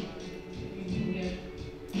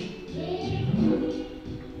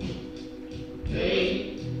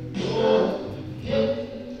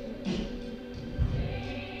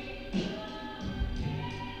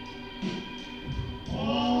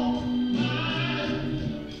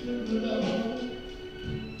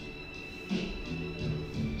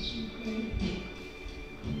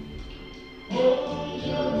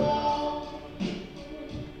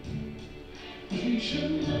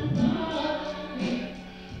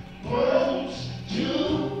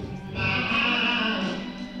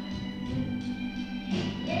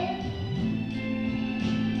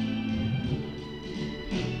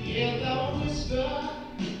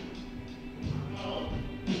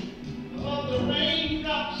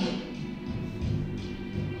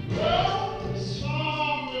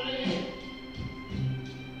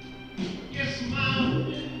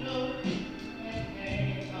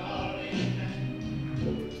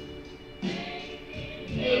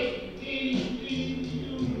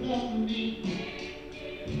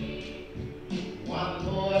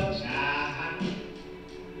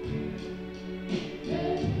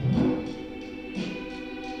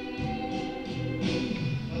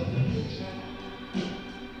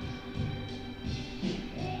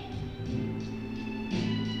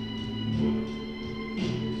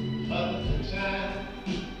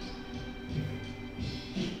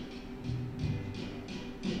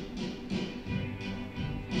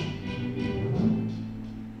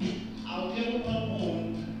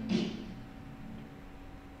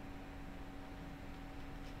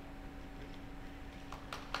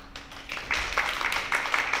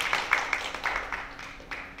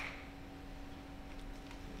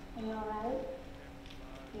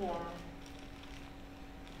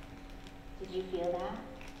 Did you feel that?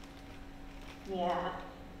 Yeah.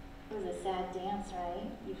 It was a sad dance,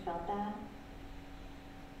 right? You felt that?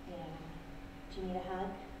 Yeah. Do you need a hug?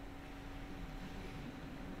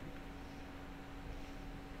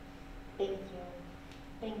 Thank you.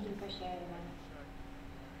 Thank you for sharing that.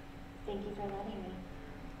 Thank you for letting me.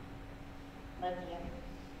 Love you.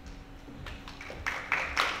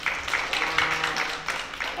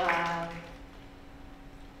 Wow.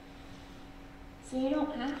 So you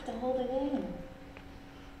don't have to hold it in.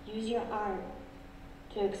 Use your art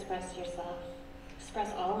to express yourself.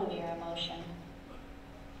 Express all of your emotion.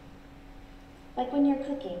 Like when you're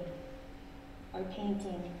cooking, or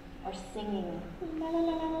painting, or singing. La la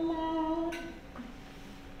la la la.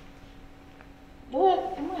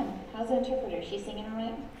 Look, come on. How's the interpreter? She's singing all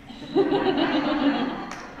right?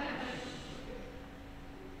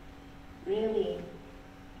 Really,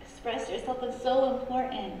 express yourself. It's so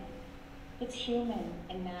important. It's human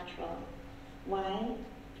and natural. Why?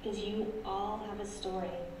 Because you all have a story.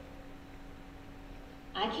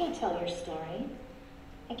 I can't tell your story.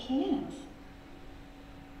 I can't.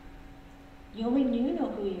 Only you know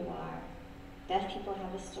who you are. Deaf people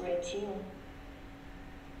have a story too.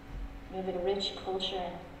 We have a rich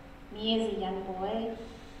culture. Me as a young boy,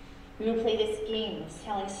 we would play this game of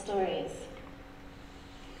telling stories.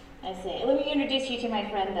 I say, let me introduce you to my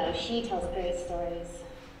friend though. She tells great stories.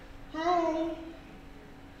 Hi.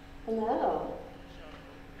 Hello.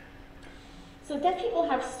 So deaf people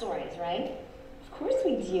have stories, right? Of course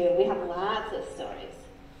we do. We have lots of stories.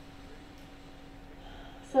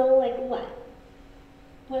 So like what?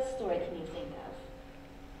 What story can you think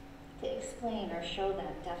of to explain or show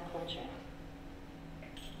that deaf culture?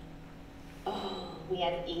 Oh, we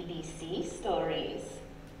have ABC stories.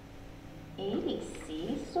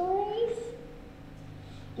 ABC stories?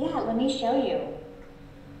 Yeah, let me show you.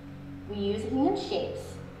 We use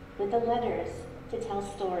handshakes with the letters to tell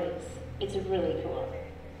stories. It's really cool.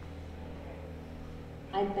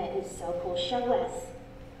 I bet it's so cool. Show us.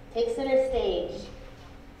 Take center stage.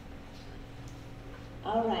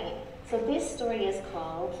 All right, so this story is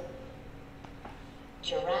called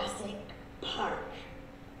Jurassic Park.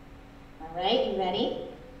 All right, you ready?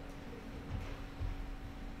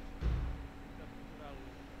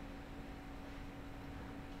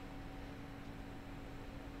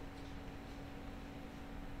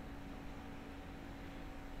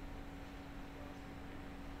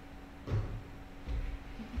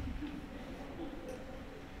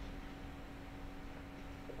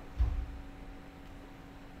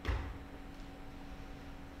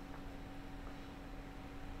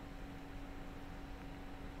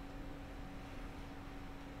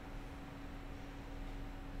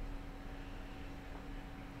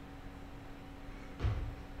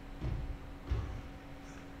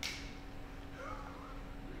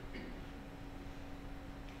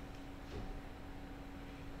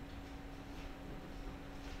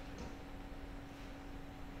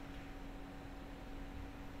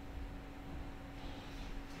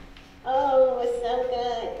 Oh, it was so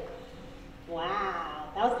good. Wow,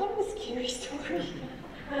 that was kind of a scary story.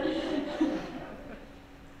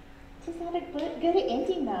 Just had a good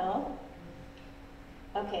ending though.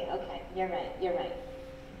 Okay, you're right.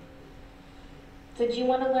 So do you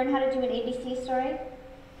want to learn how to do an ABC story?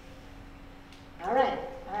 All right,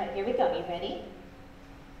 here we go. You ready?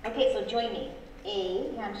 Okay, so join me.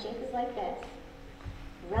 A, handshake is like this.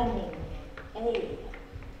 Running, A.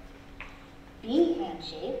 B,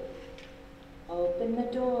 handshake. Open the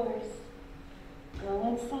doors. Go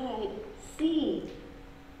inside. C.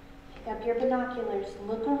 Pick up your binoculars.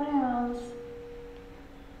 Look around.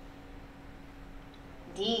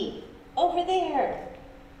 D. Over there.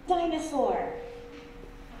 Dinosaur.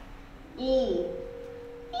 E.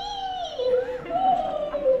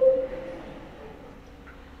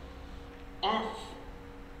 F.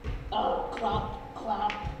 Oh, clop,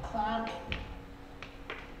 clop, clop.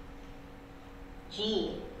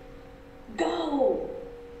 G. Go!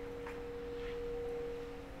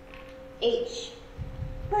 H.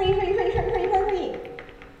 Hurry.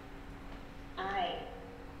 I.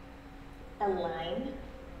 A line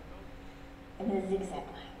and a zigzag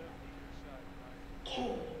line.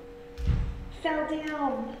 K. Fell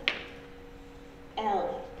down.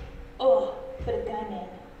 L. Oh, put a gun in.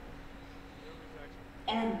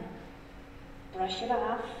 M. Brush it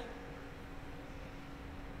off.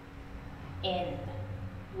 N.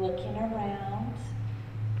 Looking around.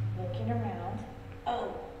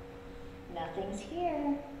 Oh, nothing's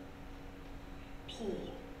here.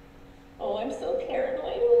 P. Oh, I'm so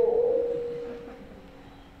paranoid. Oh.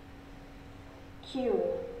 Q.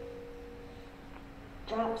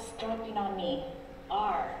 Dropping on me.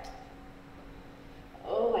 R.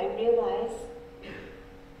 Oh, I realize.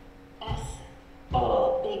 S.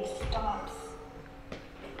 Oh, big stomps.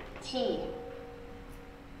 T.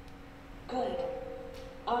 Good.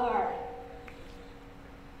 R.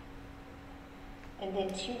 And then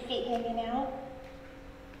 2 feet hanging out.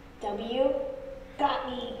 W. Got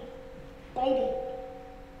me. Biting.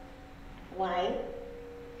 Y.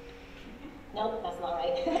 Nope, that's not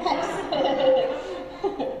right.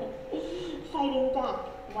 Fighting back.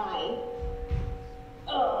 Why?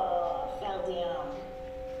 Oh, fell down.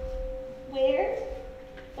 Where?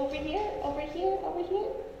 Over here? Over here? Over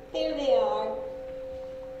here? There they are.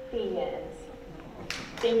 The ends.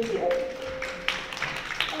 Thank you.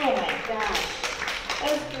 Oh my gosh.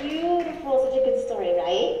 That was beautiful. Such a good story,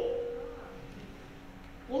 right?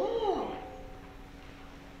 Yeah.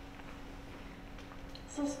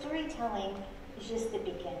 So storytelling is just the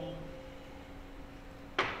beginning.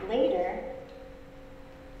 Later,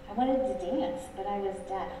 I wanted to dance, but I was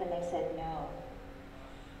deaf and they said no.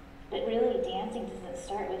 But really, dancing doesn't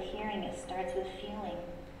start with hearing, it starts with feeling,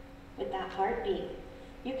 with that heartbeat.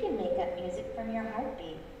 You can make up music from your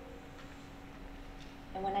heartbeat.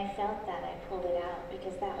 And when I felt that, I pulled it out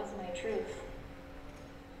because that was my truth.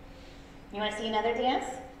 You want to see another dance?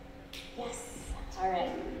 Yes. All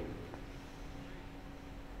right.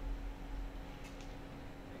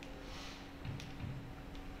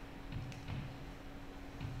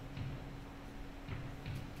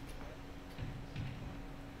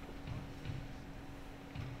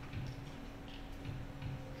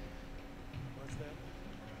 What's that?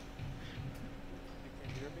 You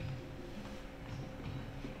can't hear me?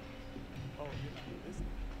 Oh, you're not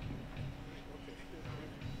listening.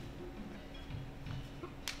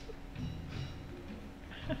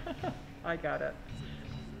 Okay. I got it.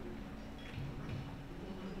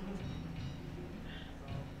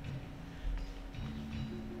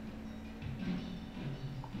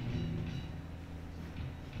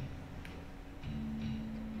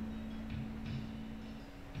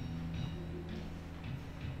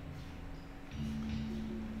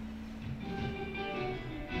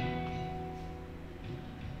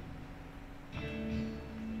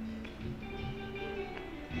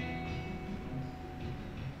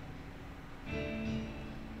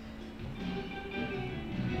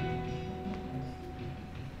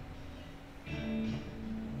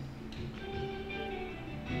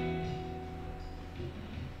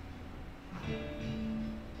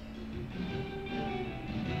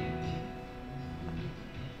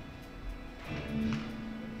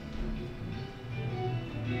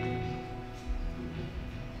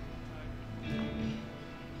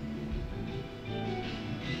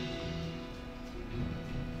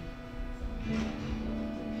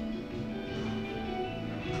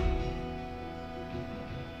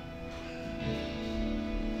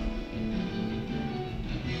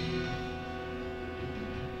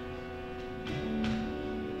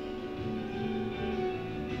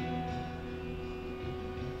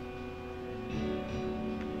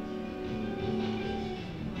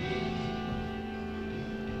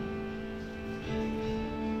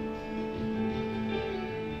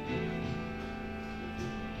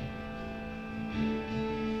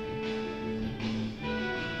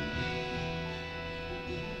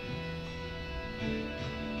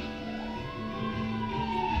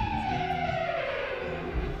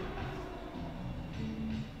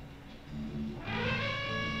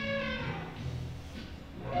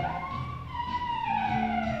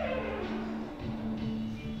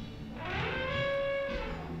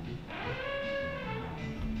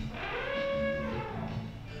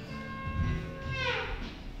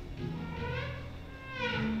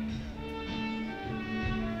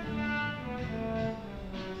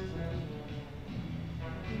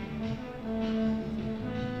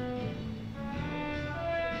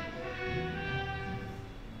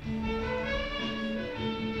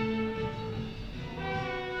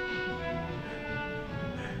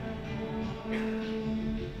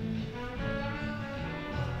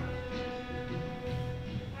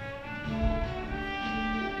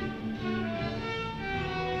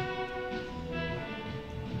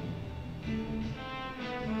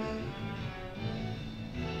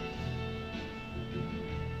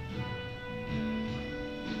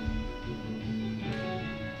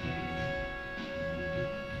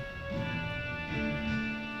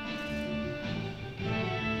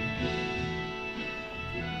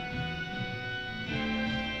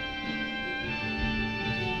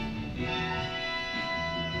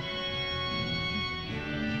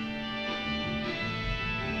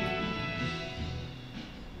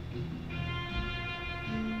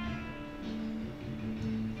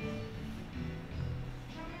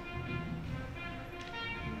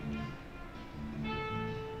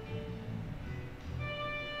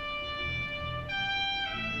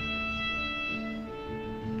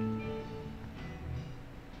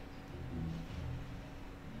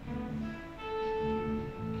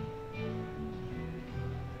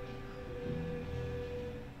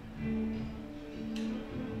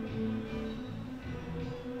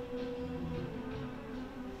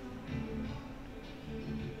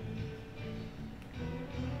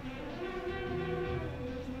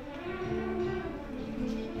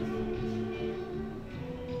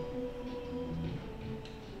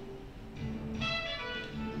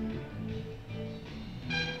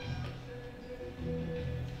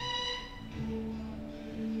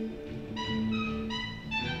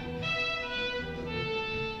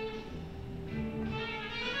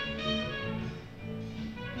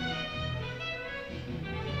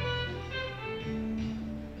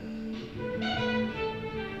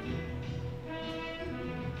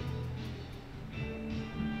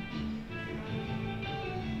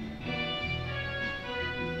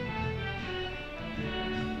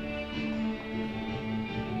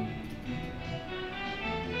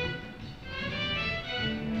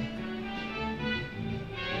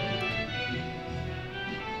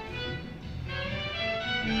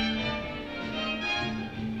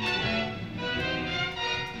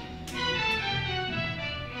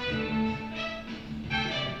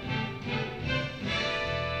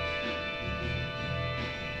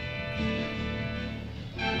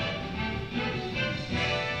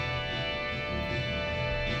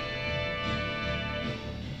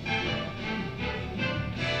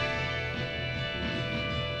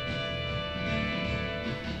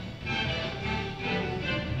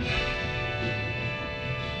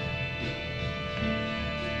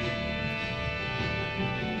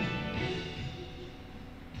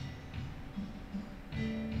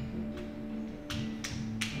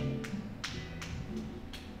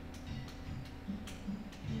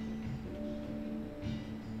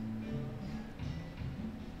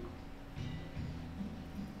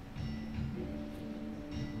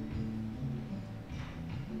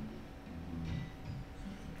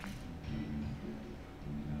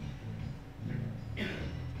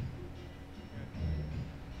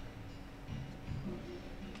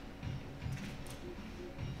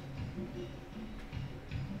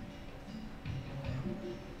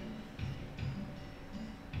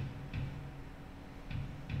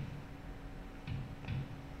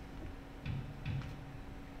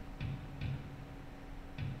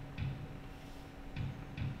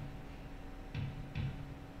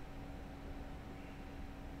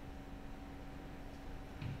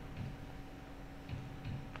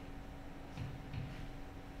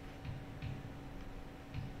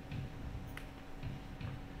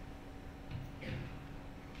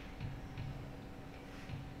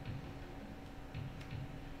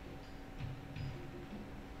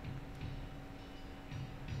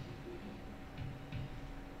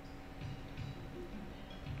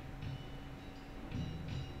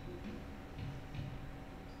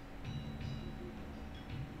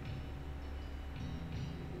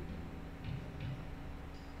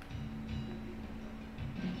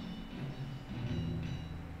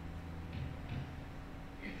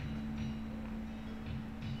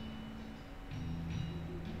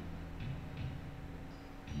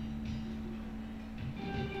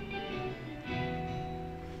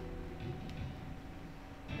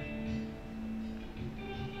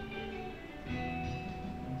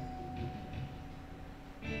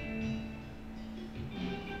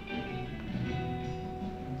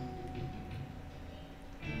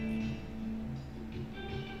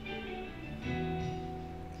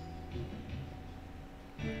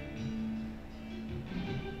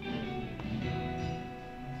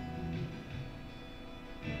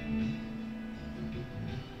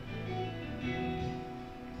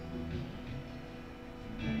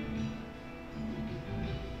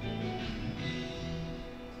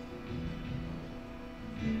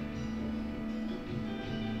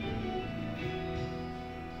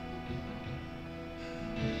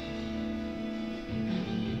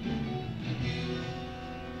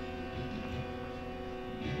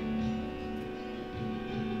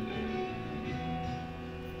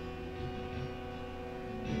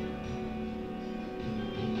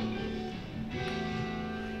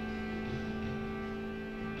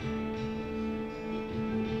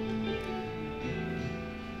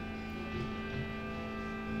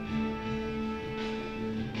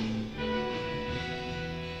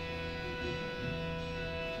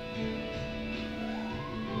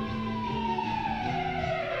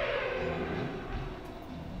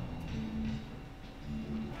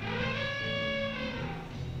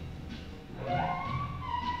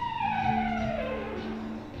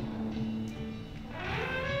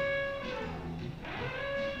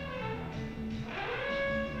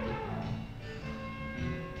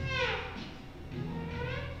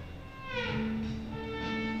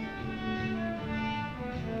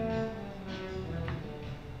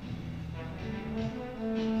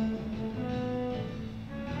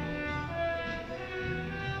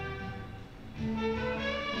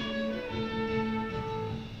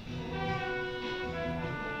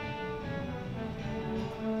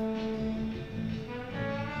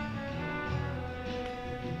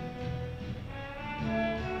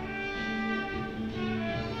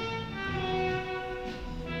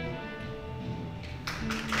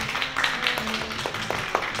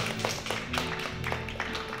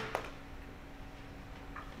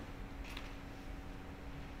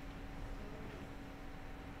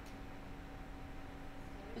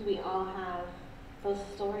 because we all have, those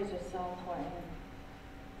stories are so important.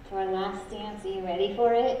 So our last dance, are you ready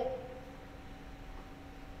for it?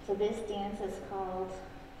 So this dance is called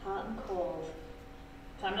Hot and Cold.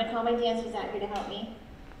 So I'm gonna call my dancers out here to help me.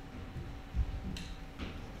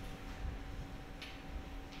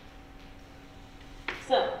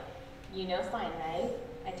 So, you know sign, right?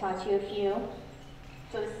 I taught you a few.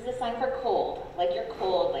 So this is a sign for cold, like you're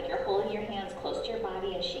cold, like you're holding your hands close to your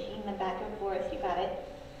body and shaking them back and forth. You got it?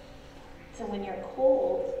 So when you're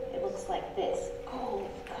cold, it looks like this. Cold,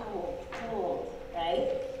 cold, cold, right?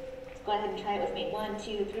 So go ahead and try it with me. 1,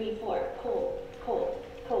 2, 3, 4. Cold, cold,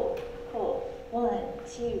 cold, cold. 1,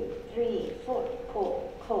 2, 3, 4.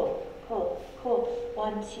 Cold, cold, cold, cold.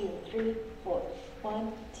 1, 2, 3, 4.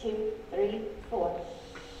 1, 2, 3, 4.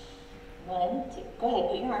 1, 2. Go ahead,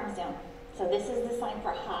 put your arms down. So this is the sign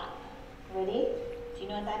for hot. Ready? Do you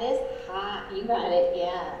know what that is? Hot. You got it.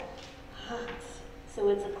 Yeah. Hot. So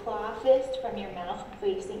it's a claw fist from your mouth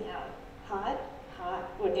facing out. Hot, hot.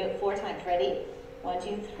 We'll do it 4 times. Ready? 1,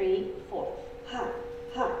 2, 3, 4. Hot,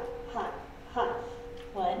 hot, hot, hot.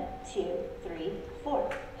 1, 2, 3, 4.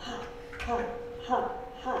 Hot, hot, hot,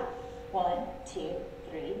 hot. 1, 2,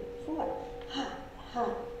 3, 4. Hot,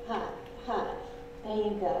 hot, hot, hot. There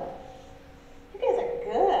you go. You guys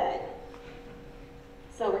are good.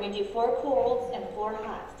 So we're going to do 4 colds and 4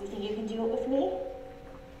 hots. Do you think you can do it with me?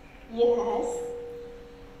 Yes.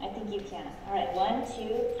 I think you can. All right, 1,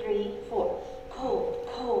 2, 3, 4. Cold,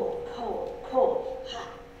 cold, cold, cold. Hot,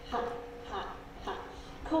 hot, hot, hot.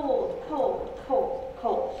 Cold, cold, cold,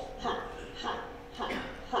 cold. Hot, hot, hot,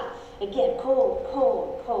 hot. Again, cold,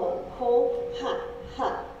 cold, cold, cold. Hot,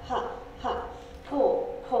 hot, hot, hot.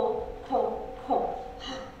 Cold, cold, cold, cold.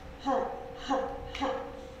 Hot, hot, hot, hot.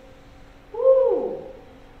 Woo!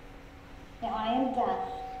 Now I am deaf.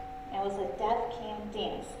 Now it's a deaf can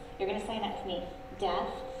dance. You're going to sign up for me. Deaf,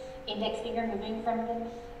 index finger moving from the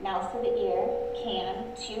mouth to the ear,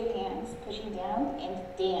 can, 2 hands pushing down, and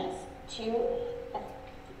dance. 2,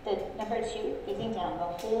 the number 2 facing down, the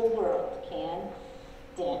whole world, can,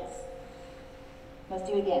 dance. Let's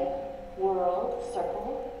do it again. World,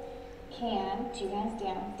 circle, can, 2 hands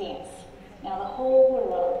down, dance. Now the whole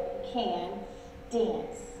world can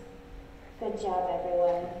dance. Good job,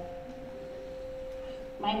 everyone.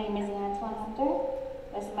 My name is Antoine Hunter.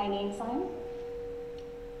 This is my name sign.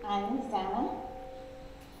 I'm Zana.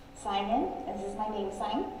 Sign in. This is my name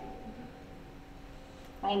sign.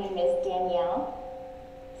 My name is Danielle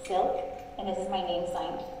Silk, and this is my name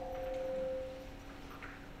sign.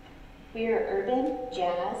 We are Urban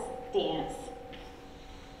Jazz Dance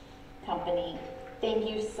Company. Thank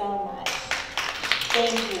you so much.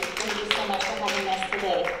 Thank you so much for having us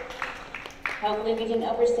today. Hopefully we didn't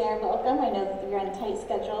overstay our welcome. I know that we're on a tight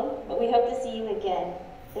schedule, but we hope to see you again.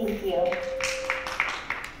 Thank you.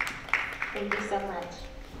 Thank you so much.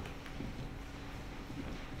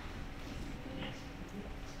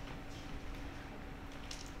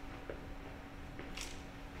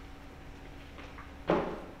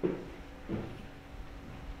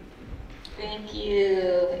 Thank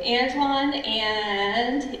you, Antoine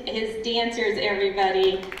and his dancers,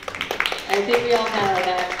 everybody. I think we all know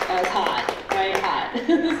that was hot, right? Hot.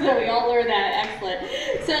 So we all learned that. Excellent.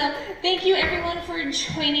 So thank you, everyone, for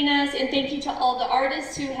joining us, and thank you to all the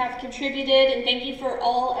artists who have contributed, and thank you for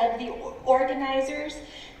all of the organizers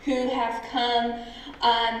who have come.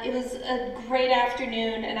 It was a great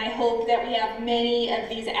afternoon, and I hope that we have many of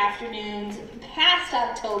these afternoons past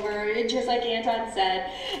October, just like Anton said.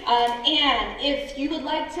 And if you would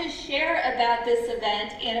like to share about this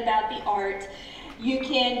event and about the art, you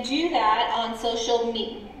can do that on social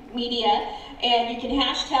media, and you can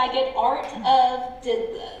hashtag it Art of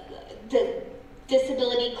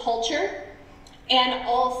Disability Culture. And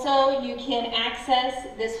also you can access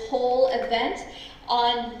this whole event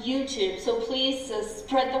on YouTube. So please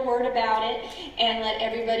spread the word about it and let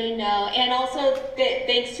everybody know. And also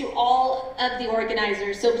thanks to all of the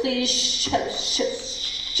organizers. So please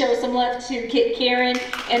show some love to Karen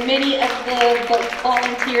and many of the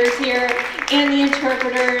volunteers here and the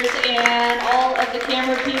interpreters and all of the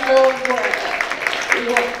camera people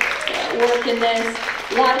working this.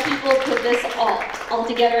 A lot of people put this all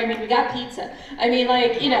together. I mean, we got pizza. I mean,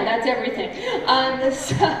 like, you know, that's everything.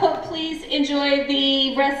 So please enjoy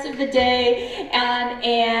the rest of the day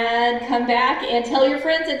and come back and tell your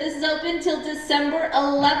friends that this is open till December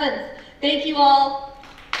 11th. Thank you all.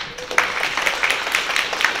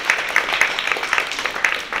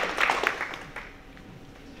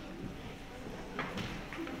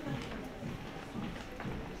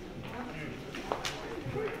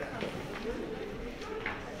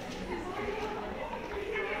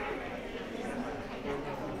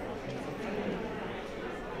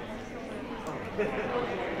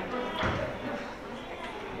 Okay.